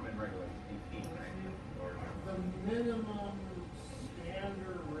minimum in regulation? 18, right? Or The minimum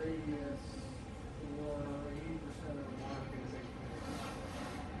standard radius for 80% of the market is 18 inches.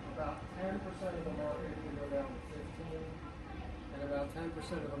 About 10% of the market can go down to 15, and about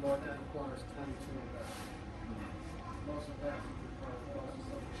 10% of the market requires 22 of that. Most of that requires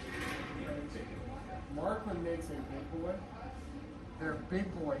Markland makes a big boy. Their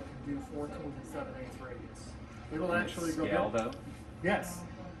big boy can do 14 7/8 radius. It'll actually go Scale down. though? Yes.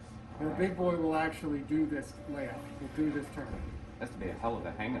 Their big boy will actually do this layout. Will do this turn. That's to be a hell of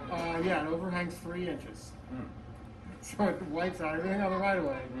a hang up. Yeah, it overhangs 3 inches. Mm. So it wipes out everything on the right of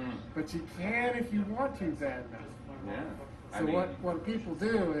way. Mm. But you can if you want to, bad enough. Yeah. So what people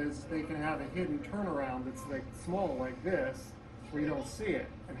do is they can have a hidden turnaround that's like small like this, where you don't see it,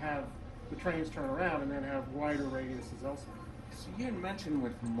 and have the trains turn around and then have wider radiuses elsewhere. So you had mentioned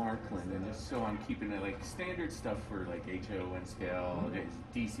with Markland, and just so I'm keeping it like standard stuff for like HO and scale is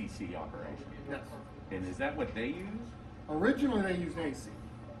DCC operation. Yes. And is that what they use? Originally they used AC.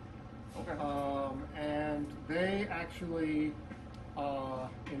 Okay. And they actually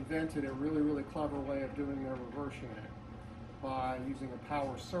invented a really, really clever way of doing their reverse unit by using a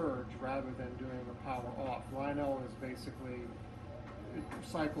power surge rather than doing a power off. Lionel is basically, it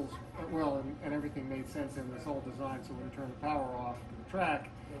cycles, well, and everything made sense in this whole design, so when you turn the power off to the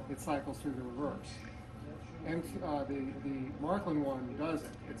track, it cycles through the reverse. And the Markland one doesn't.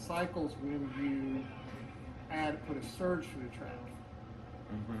 It cycles when you put a surge through the track.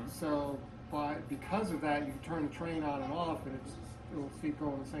 Mm-hmm. So because of that, you can turn the train on and off, and it'll keep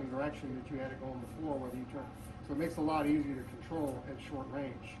going in the same direction that you had it going before, whether you turn. So it makes it a lot easier to control at short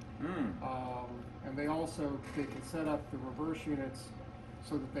range. Mm. And they can set up the reverse units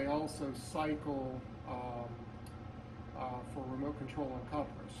so that they also cycle for remote control and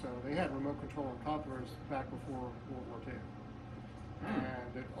couplers. So they had remote control and couplers back before World War II.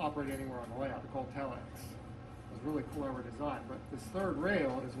 And it operated anywhere on the layout. They're called telex. It was really clever design. But this third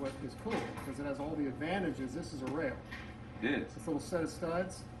rail is what is cool because it has all the advantages. This is a rail. It is. This little set of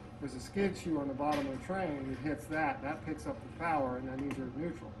studs. There's a skid shoe on the bottom of the train. It hits that. That picks up the power, and then these are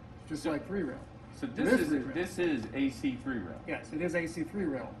neutral, just like 3-rail. So this is AC 3-rail. Yes, it is AC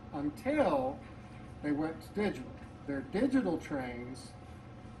 3-rail until they went to digital. Their digital trains,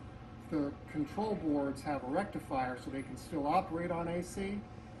 the control boards have a rectifier so they can still operate on AC,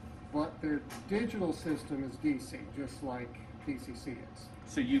 but their digital system is DC, just like DCC is.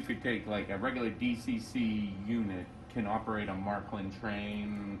 So you could take like a regular DCC unit can operate a Markland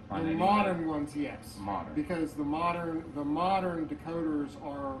train on The any modern ones, yes. Modern. Because the modern decoders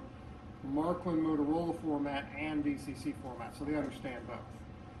are Markland Motorola format and DCC format, so they understand both.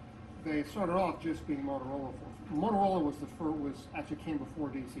 They started off just being Motorola. Motorola actually came before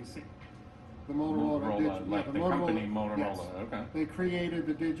DCC. The Motorola, like the company Motorola. Yes. Okay. They created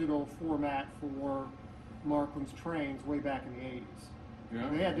the digital format for Markland's trains way back in the 80s. Yeah.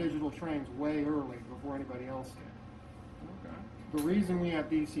 They had digital trains way early before anybody else did. Okay. The reason we have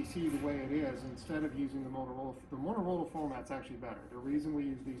DCC the way it is, instead of using the Motorola format's actually better. The reason we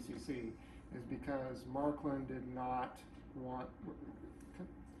use DCC is because Markland did not want,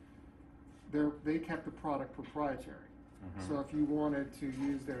 they kept the product proprietary. Mm-hmm. So if you wanted to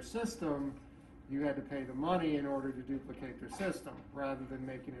use their system, you had to pay the money in order to duplicate their system, rather than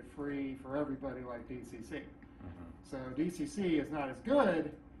making it free for everybody like DCC. Mm-hmm. So DCC is not as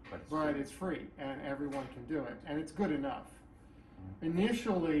good, But it's free, and everyone can do it, and it's good enough.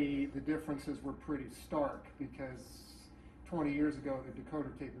 Initially, the differences were pretty stark because 20 years ago, the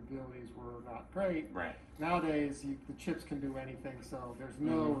decoder capabilities were not great. Right. Nowadays, the chips can do anything, so there's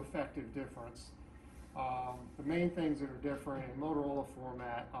no effective difference. The main things that are different in Motorola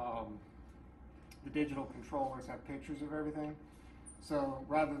format, the digital controllers have pictures of everything. So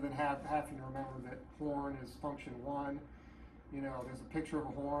rather than having to remember that horn is function 1, there's a picture of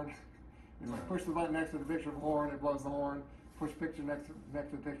a horn. It's like push the button next to the picture of a horn, it blows the horn. Push picture next to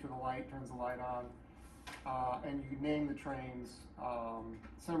the picture of the light, turns the light on. And you name the trains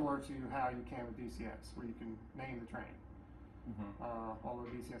similar to how you can with DCS, where you can name the train. Mm-hmm. Although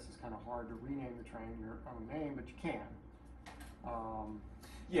DCS is kind of hard to rename the train your own name, but you can.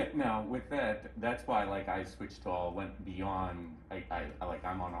 Yeah. Now with that, that's why I switched to went beyond.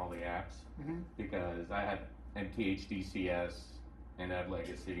 I'm on all the apps because I have MTH DCS and I have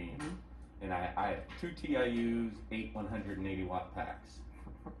Legacy. And I have 2 TIUs, 8 180 watt packs.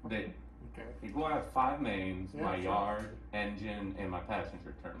 That it will have 5 mains, my yard, engine, and my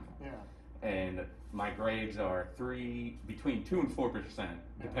passenger terminal. Yeah. And my grades are between 2 and 4%,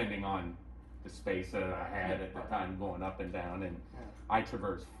 depending on the space that I had at the time going up and down. And we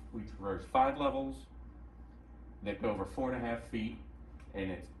traverse 5 levels that go over 4.5 feet,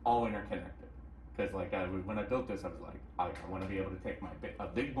 and it's all interconnected. Because when I built this, I was like, I want to be able to take a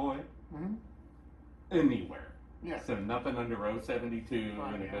big boy anywhere. Yeah. So nothing under 072,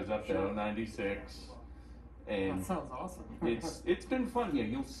 and it goes up to 096. And that sounds awesome. it's been fun. Yeah,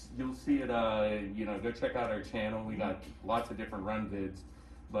 you'll see it. Go check out our channel. We got lots of different run vids,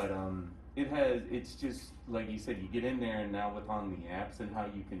 but It has, it's just, like you said, you get in there and now with on the apps and how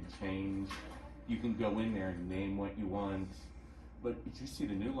you can change, you can go in there and name what you want. But did you see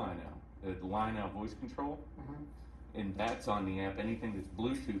the new line now? The line out voice control? And that's on the app. Anything that's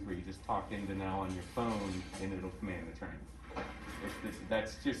Bluetooth where you just talk into now on your phone and it'll command the train.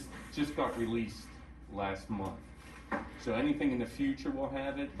 That's just got released last month. So anything in the future will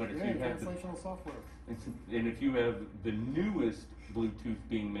have it, but if you have translational software. and if you have the newest Bluetooth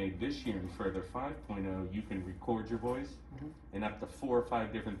being made this year and further 5.0, you can record your voice and up to 4 or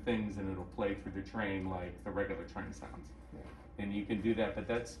 5 different things, and it'll play through the train like the regular train sounds. Yeah. And you can do that, but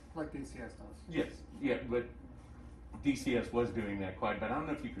that's Like DCS does. yes, yeah, but DCS was doing that quite, but I don't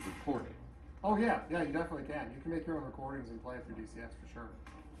know if you could record it. Oh yeah, yeah, you definitely can. You can make your own recordings and play it through DCS for sure.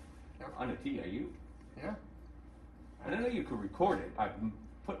 Yep. On a TIU. Yeah. I didn't know you could record it. I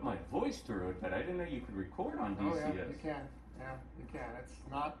put my voice through it, but I didn't know you could record on DCS. Oh yeah, you can. Yeah, you can. It's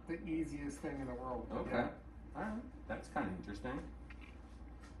not the easiest thing in the world. But Okay. yeah. All right. That's kind of interesting.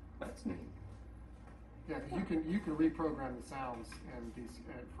 That's neat. Yeah, 'cause you can reprogram the sounds and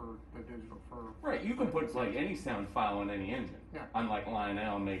for the digital for. Right. You can put like any sound file on any engine. Yeah. Unlike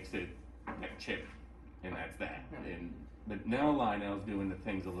Lionel makes it like chip, and that's that. Yeah. And but now Lionel's doing the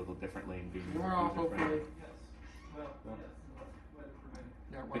things a little differently and doing We're off, hopefully. Yes. Well, Well. yes. Weather permitting.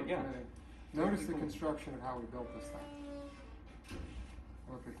 Yeah, But we're yeah. permitting. Notice the construction of how we built this thing.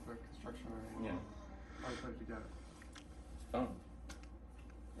 Look at the construction of it. Yeah. How we put it together. Oh.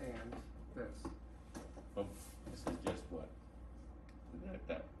 And this. Oh. This is just what? That. It's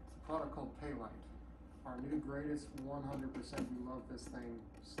a product called Paylight. Our new greatest 100% we love this thing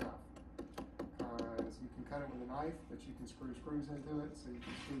stuff. Because you can cut it with a knife, but you can screw screws into it so you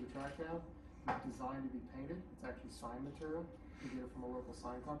can screw the track down. It's designed to be painted. It's actually sign material. You get it from a local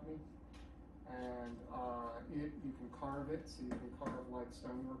sign company. And you can carve it, so you can carve like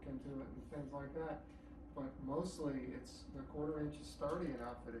stonework into it and things like that. But mostly it's the 1/4 inch is sturdy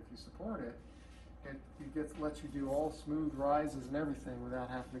enough that if you support it, it lets you do all smooth rises and everything without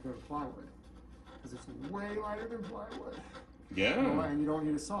having to go to plywood. Because it's way lighter than plywood. Yeah. And you don't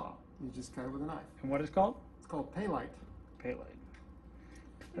need a saw. You just cut it with a knife. And what is it called? It's called Paylight. Paylight.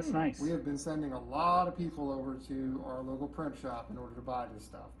 That's nice. We have been sending a lot of people over to our local print shop in order to buy this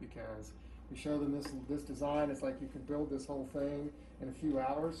stuff because we show them this design. It's like you can build this whole thing in a few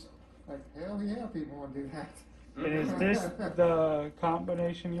hours. Like, hell yeah, people want to do that. And is this the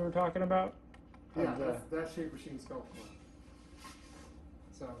combination you were talking about? Yeah, Of the- that's shape machine sculpture.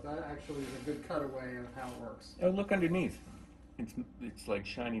 So that actually is a good cutaway of how it works. Oh, look underneath. It's like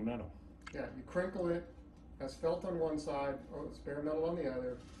shiny metal. Yeah, you crinkle it, has felt on one side, it's bare metal on the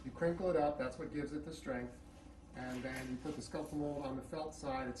other. You crinkle it up, that's what gives it the strength. And then you put the sculpture mold on the felt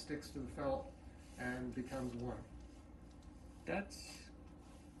side, it sticks to the felt and becomes one.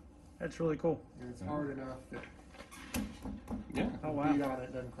 That's really cool. And it's hard enough that Yeah. Oh wow. beat on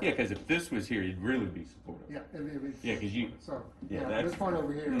it doesn't crack. Yeah, because if this was here, you'd really be supportive. Yeah, Yeah, 'cause you- So, yeah, yeah, that's- this one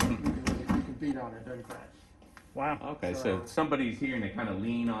over here, you can beat on it, it doesn't crack. Wow. Okay, so So- if somebody's here and they kind of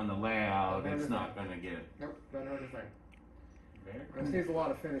lean on the layout, it's not going to get. Nope, doesn't hurt a thing. Very This needs a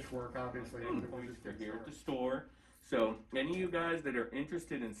lot of finish work, obviously. They're here at the store. So, any of you guys that are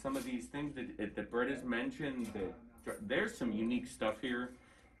interested in some of these things that Bret has mentioned, that there's some unique stuff here,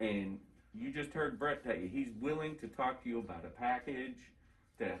 and you just heard Bret tell you he's willing to talk to you about a package,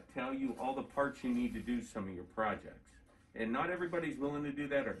 to tell you all the parts you need to do some of your projects. And not everybody's willing to do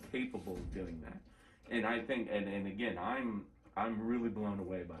that or capable of doing that. And I think, and again, I'm really blown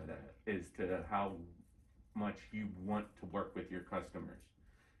away by that, as to how much you want to work with your customers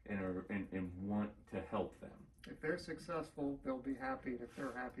and want to help them. If they're successful, they'll be happy, and if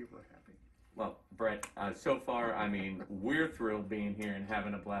they're happy, we're happy. Well, Bret, so far, I mean, we're thrilled being here and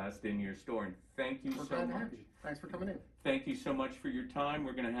having a blast in your store, and thank you We're so glad to much. have you. Thanks for coming in. Thank you so much for your time.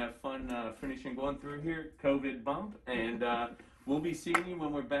 We're going to have fun finishing going through here, COVID bump, and we'll be seeing you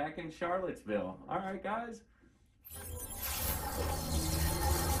when we're back in Charlottesville. All right, guys?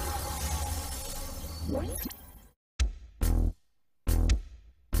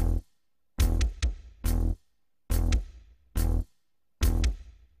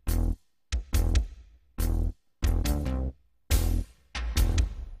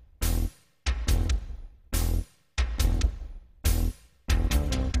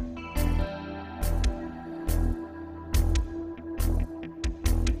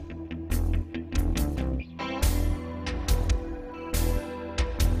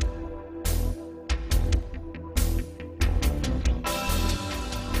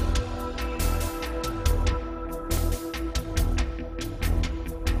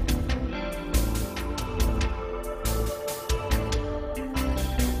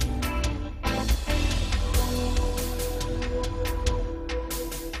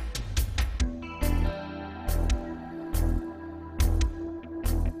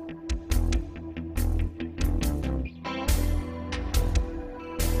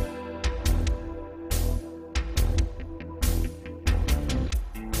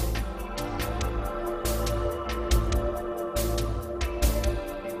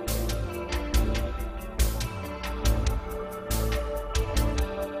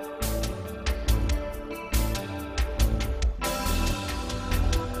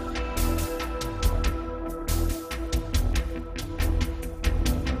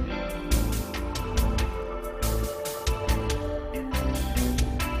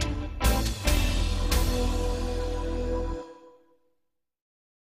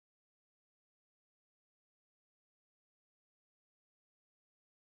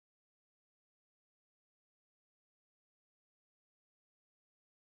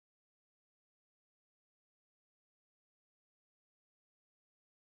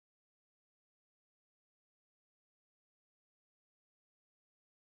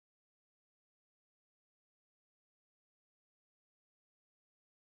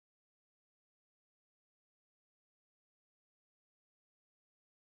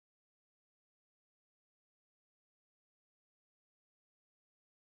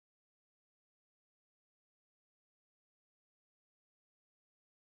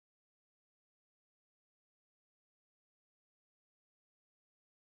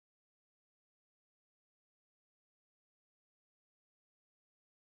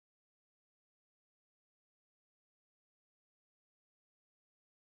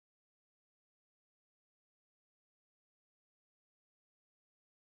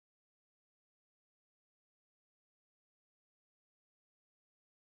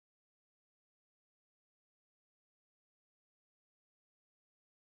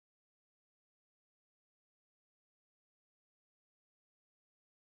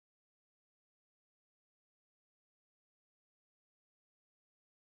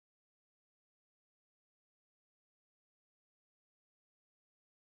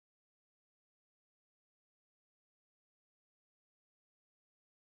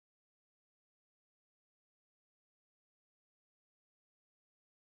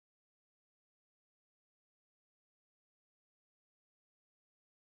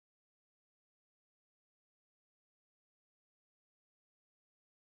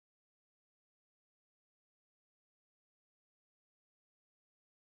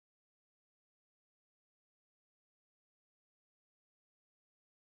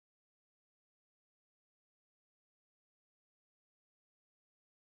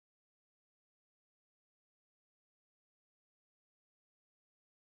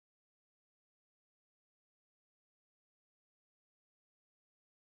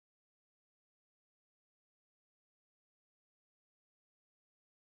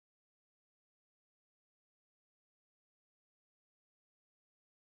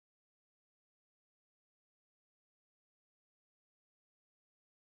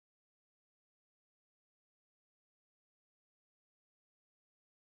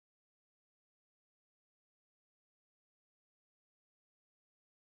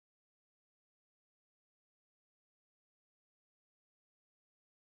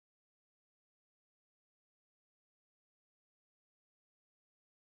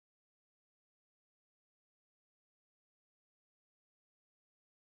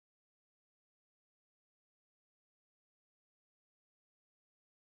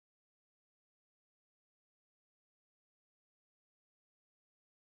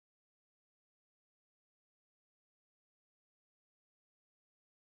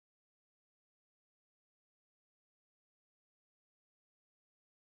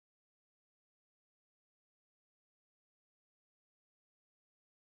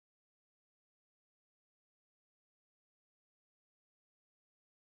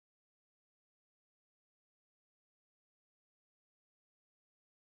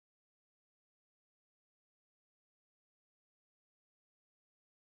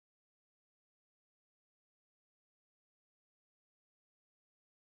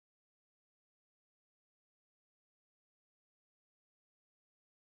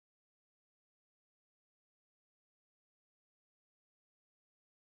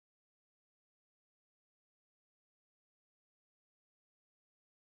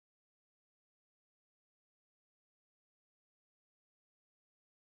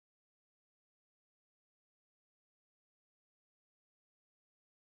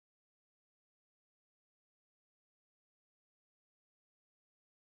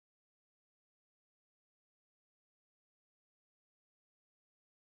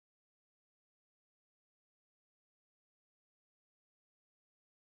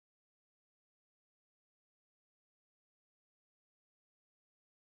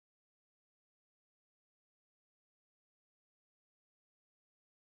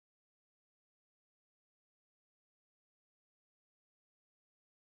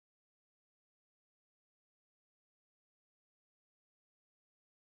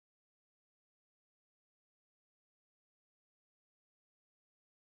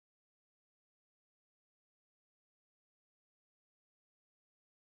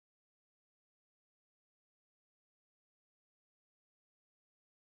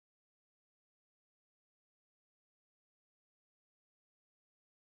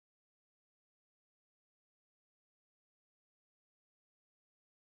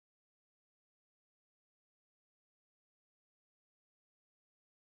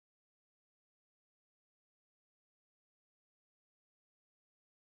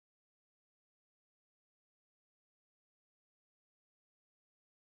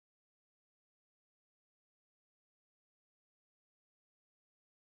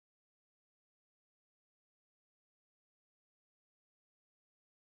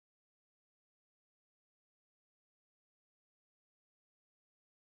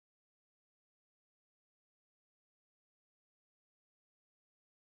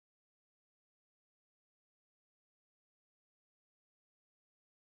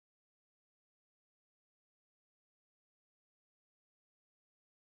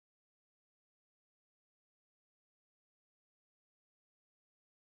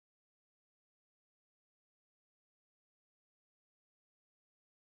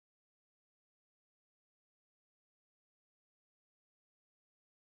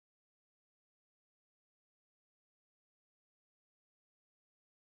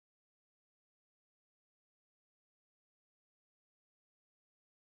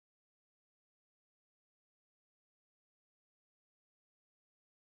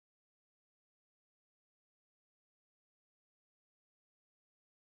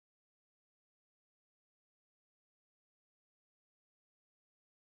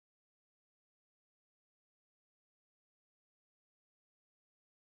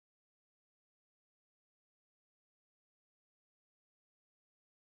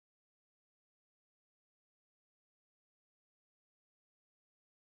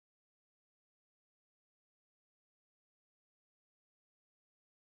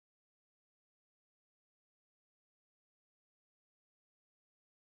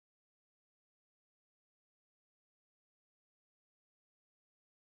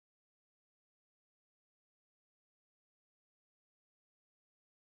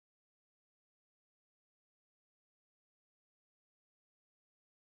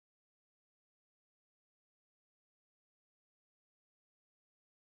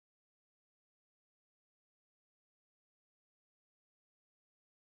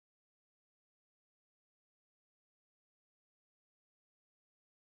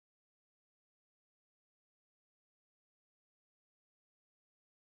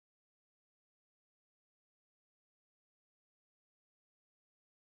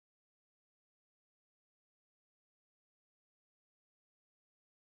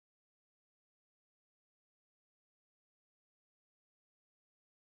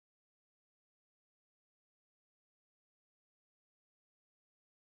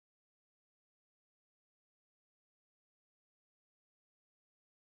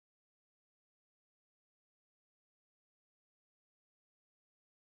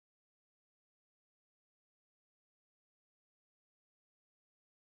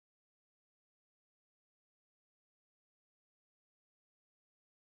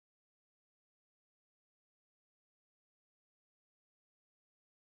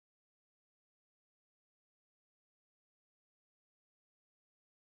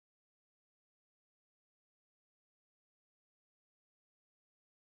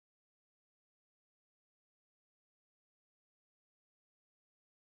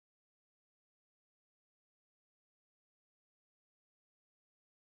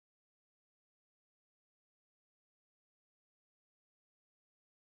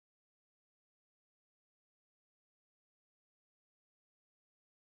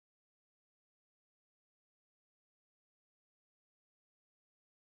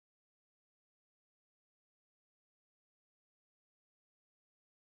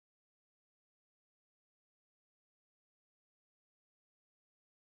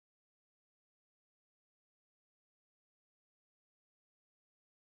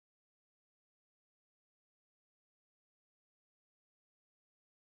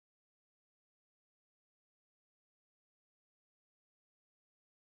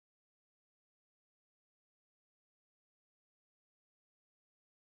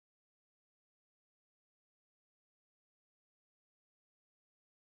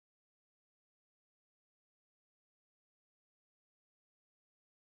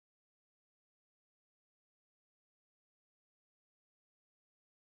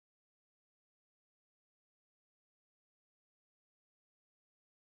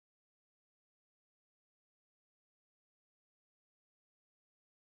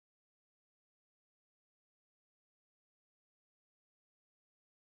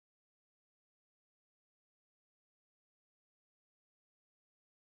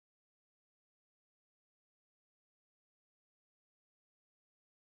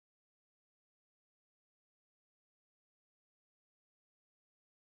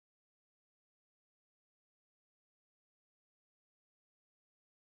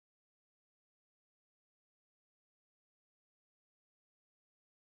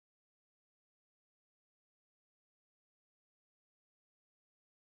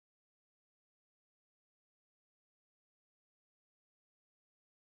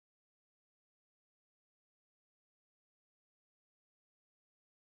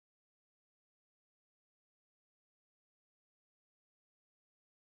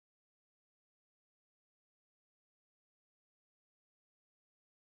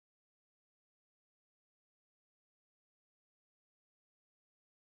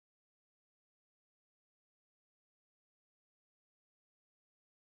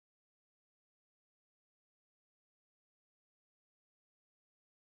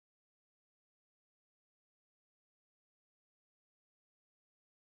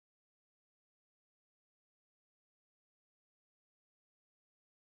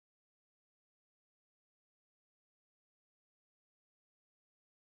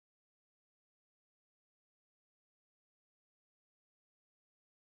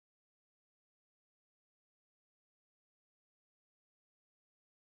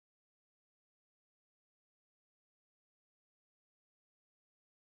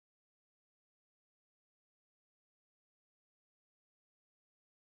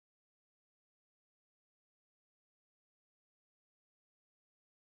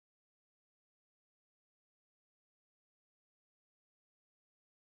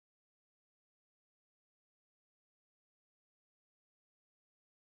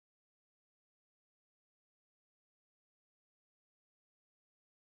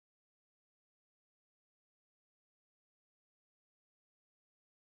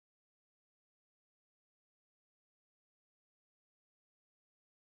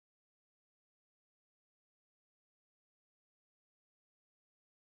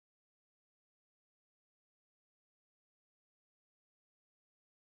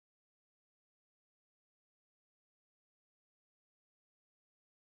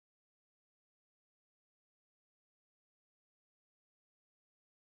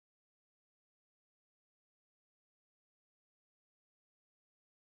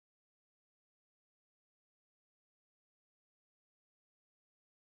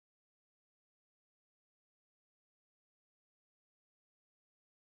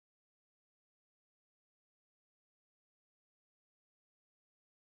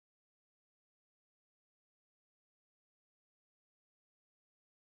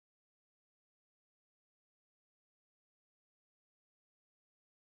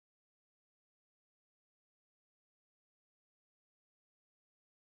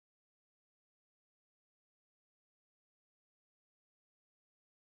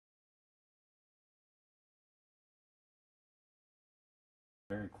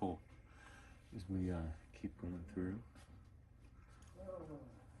 Very cool. As we keep going through.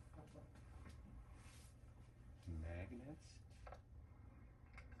 Magnets.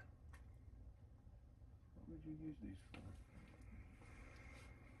 What would you use these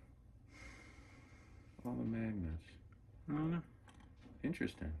for? All the magnets. I don't know.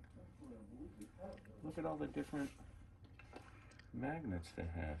 Interesting. Look at all the different magnets they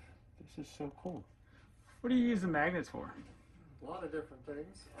have. This is so cool. What do you use the magnets for? A lot of different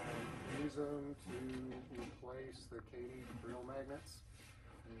things. Use them to replace the Katy rail magnets.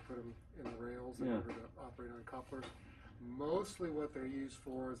 And you put them in the rails in order to operate on couplers. Mostly what they're used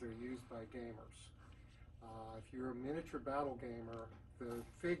for is they're used by gamers. If you're a miniature battle gamer, the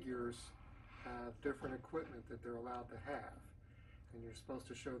figures have different equipment that they're allowed to have. And you're supposed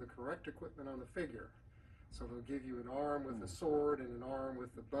to show the correct equipment on the figure. So they'll give you an arm with a sword and an arm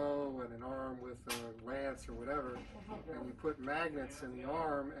with a bow and an arm with a lance or whatever. And you put magnets in the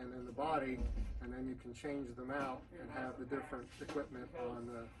arm and in the body, and then you can change them out and have the different equipment on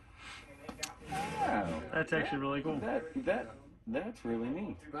the... Wow. That's actually really cool. That's really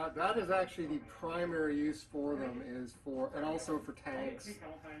neat. That is actually the primary use for them, is for, and also for tanks.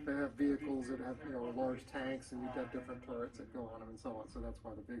 They have vehicles that have, you know, large tanks, and you've got different turrets that go on them and so on. So that's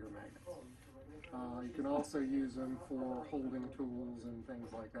why the bigger magnets. You can also use them for holding tools and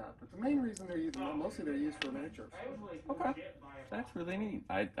things like that. But the main reason they're used, mostly they're used for miniatures. Okay, that's really neat.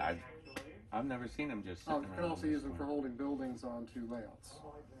 I've never seen them just. You can also use them for holding buildings onto layouts.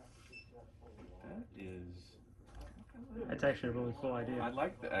 That is. That's actually a really cool idea. I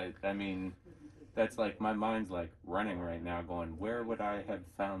like that. I mean, that's like my mind's like running right now, going, where would I have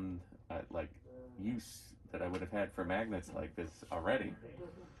found like use that I would have had for magnets like this already?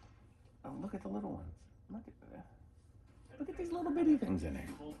 Oh, look at the little ones. Look at that. Look at these little bitty things in there.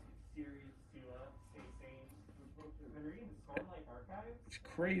 It's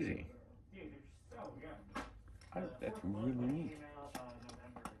crazy. That's really neat.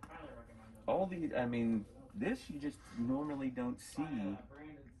 All these, I mean, this you just normally don't see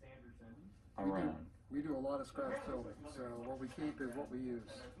around. We do a lot of scratch building, so what we keep is what we use.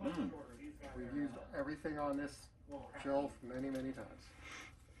 We've used everything on this shelf many, many times.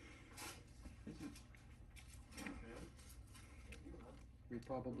 We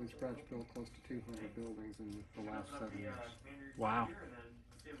probably scratch built close to 200 buildings in the last 7 years. Wow.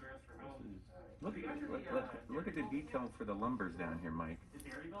 Look at the detail for the lumbers down here, Mike.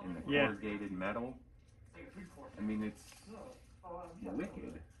 In the Yeah. corrugated metal. I mean, it's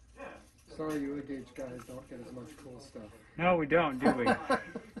wicked. Sorry, you gauge guys don't get as much cool stuff. No, we don't, do we?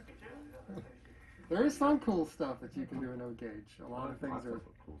 There is some cool stuff that you can do in O-gauge. A lot of things are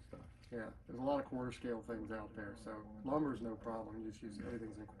cool stuff. Yeah, there's a lot of quarter scale things out there, so lumber's no problem. You just use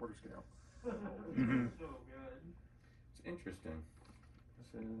everything's in quarter scale. Mm-hmm. It's interesting.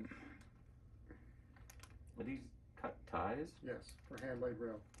 So, are these cut ties? Yes, for hand laid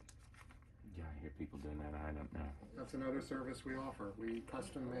rail. Yeah, I hear people doing that. I don't know. That's another service we offer. We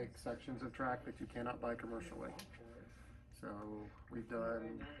custom make sections of track that you cannot buy commercially. So we've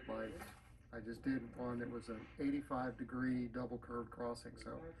done, like, I just did one that was an 85-degree double curved crossing.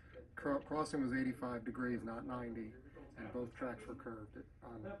 So crossing was 85 degrees, not 90, and both tracks were curved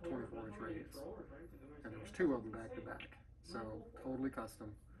on 24-inch radius. And there was 2 of them back to back. So totally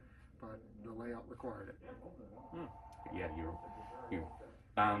custom, but the layout required it. Yeah, you're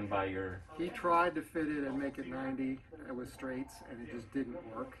bound by your. He tried to fit it and make it 90 with straights, and it just didn't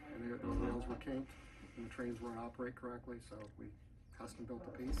work. And the rails were kinked, and the trains weren't operate correctly. So we custom built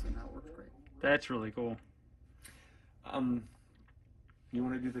the piece, and now it works great. That's really cool. You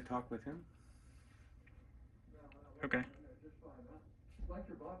want to do the talk with him? Okay.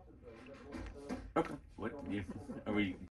 Okay. What? Are we?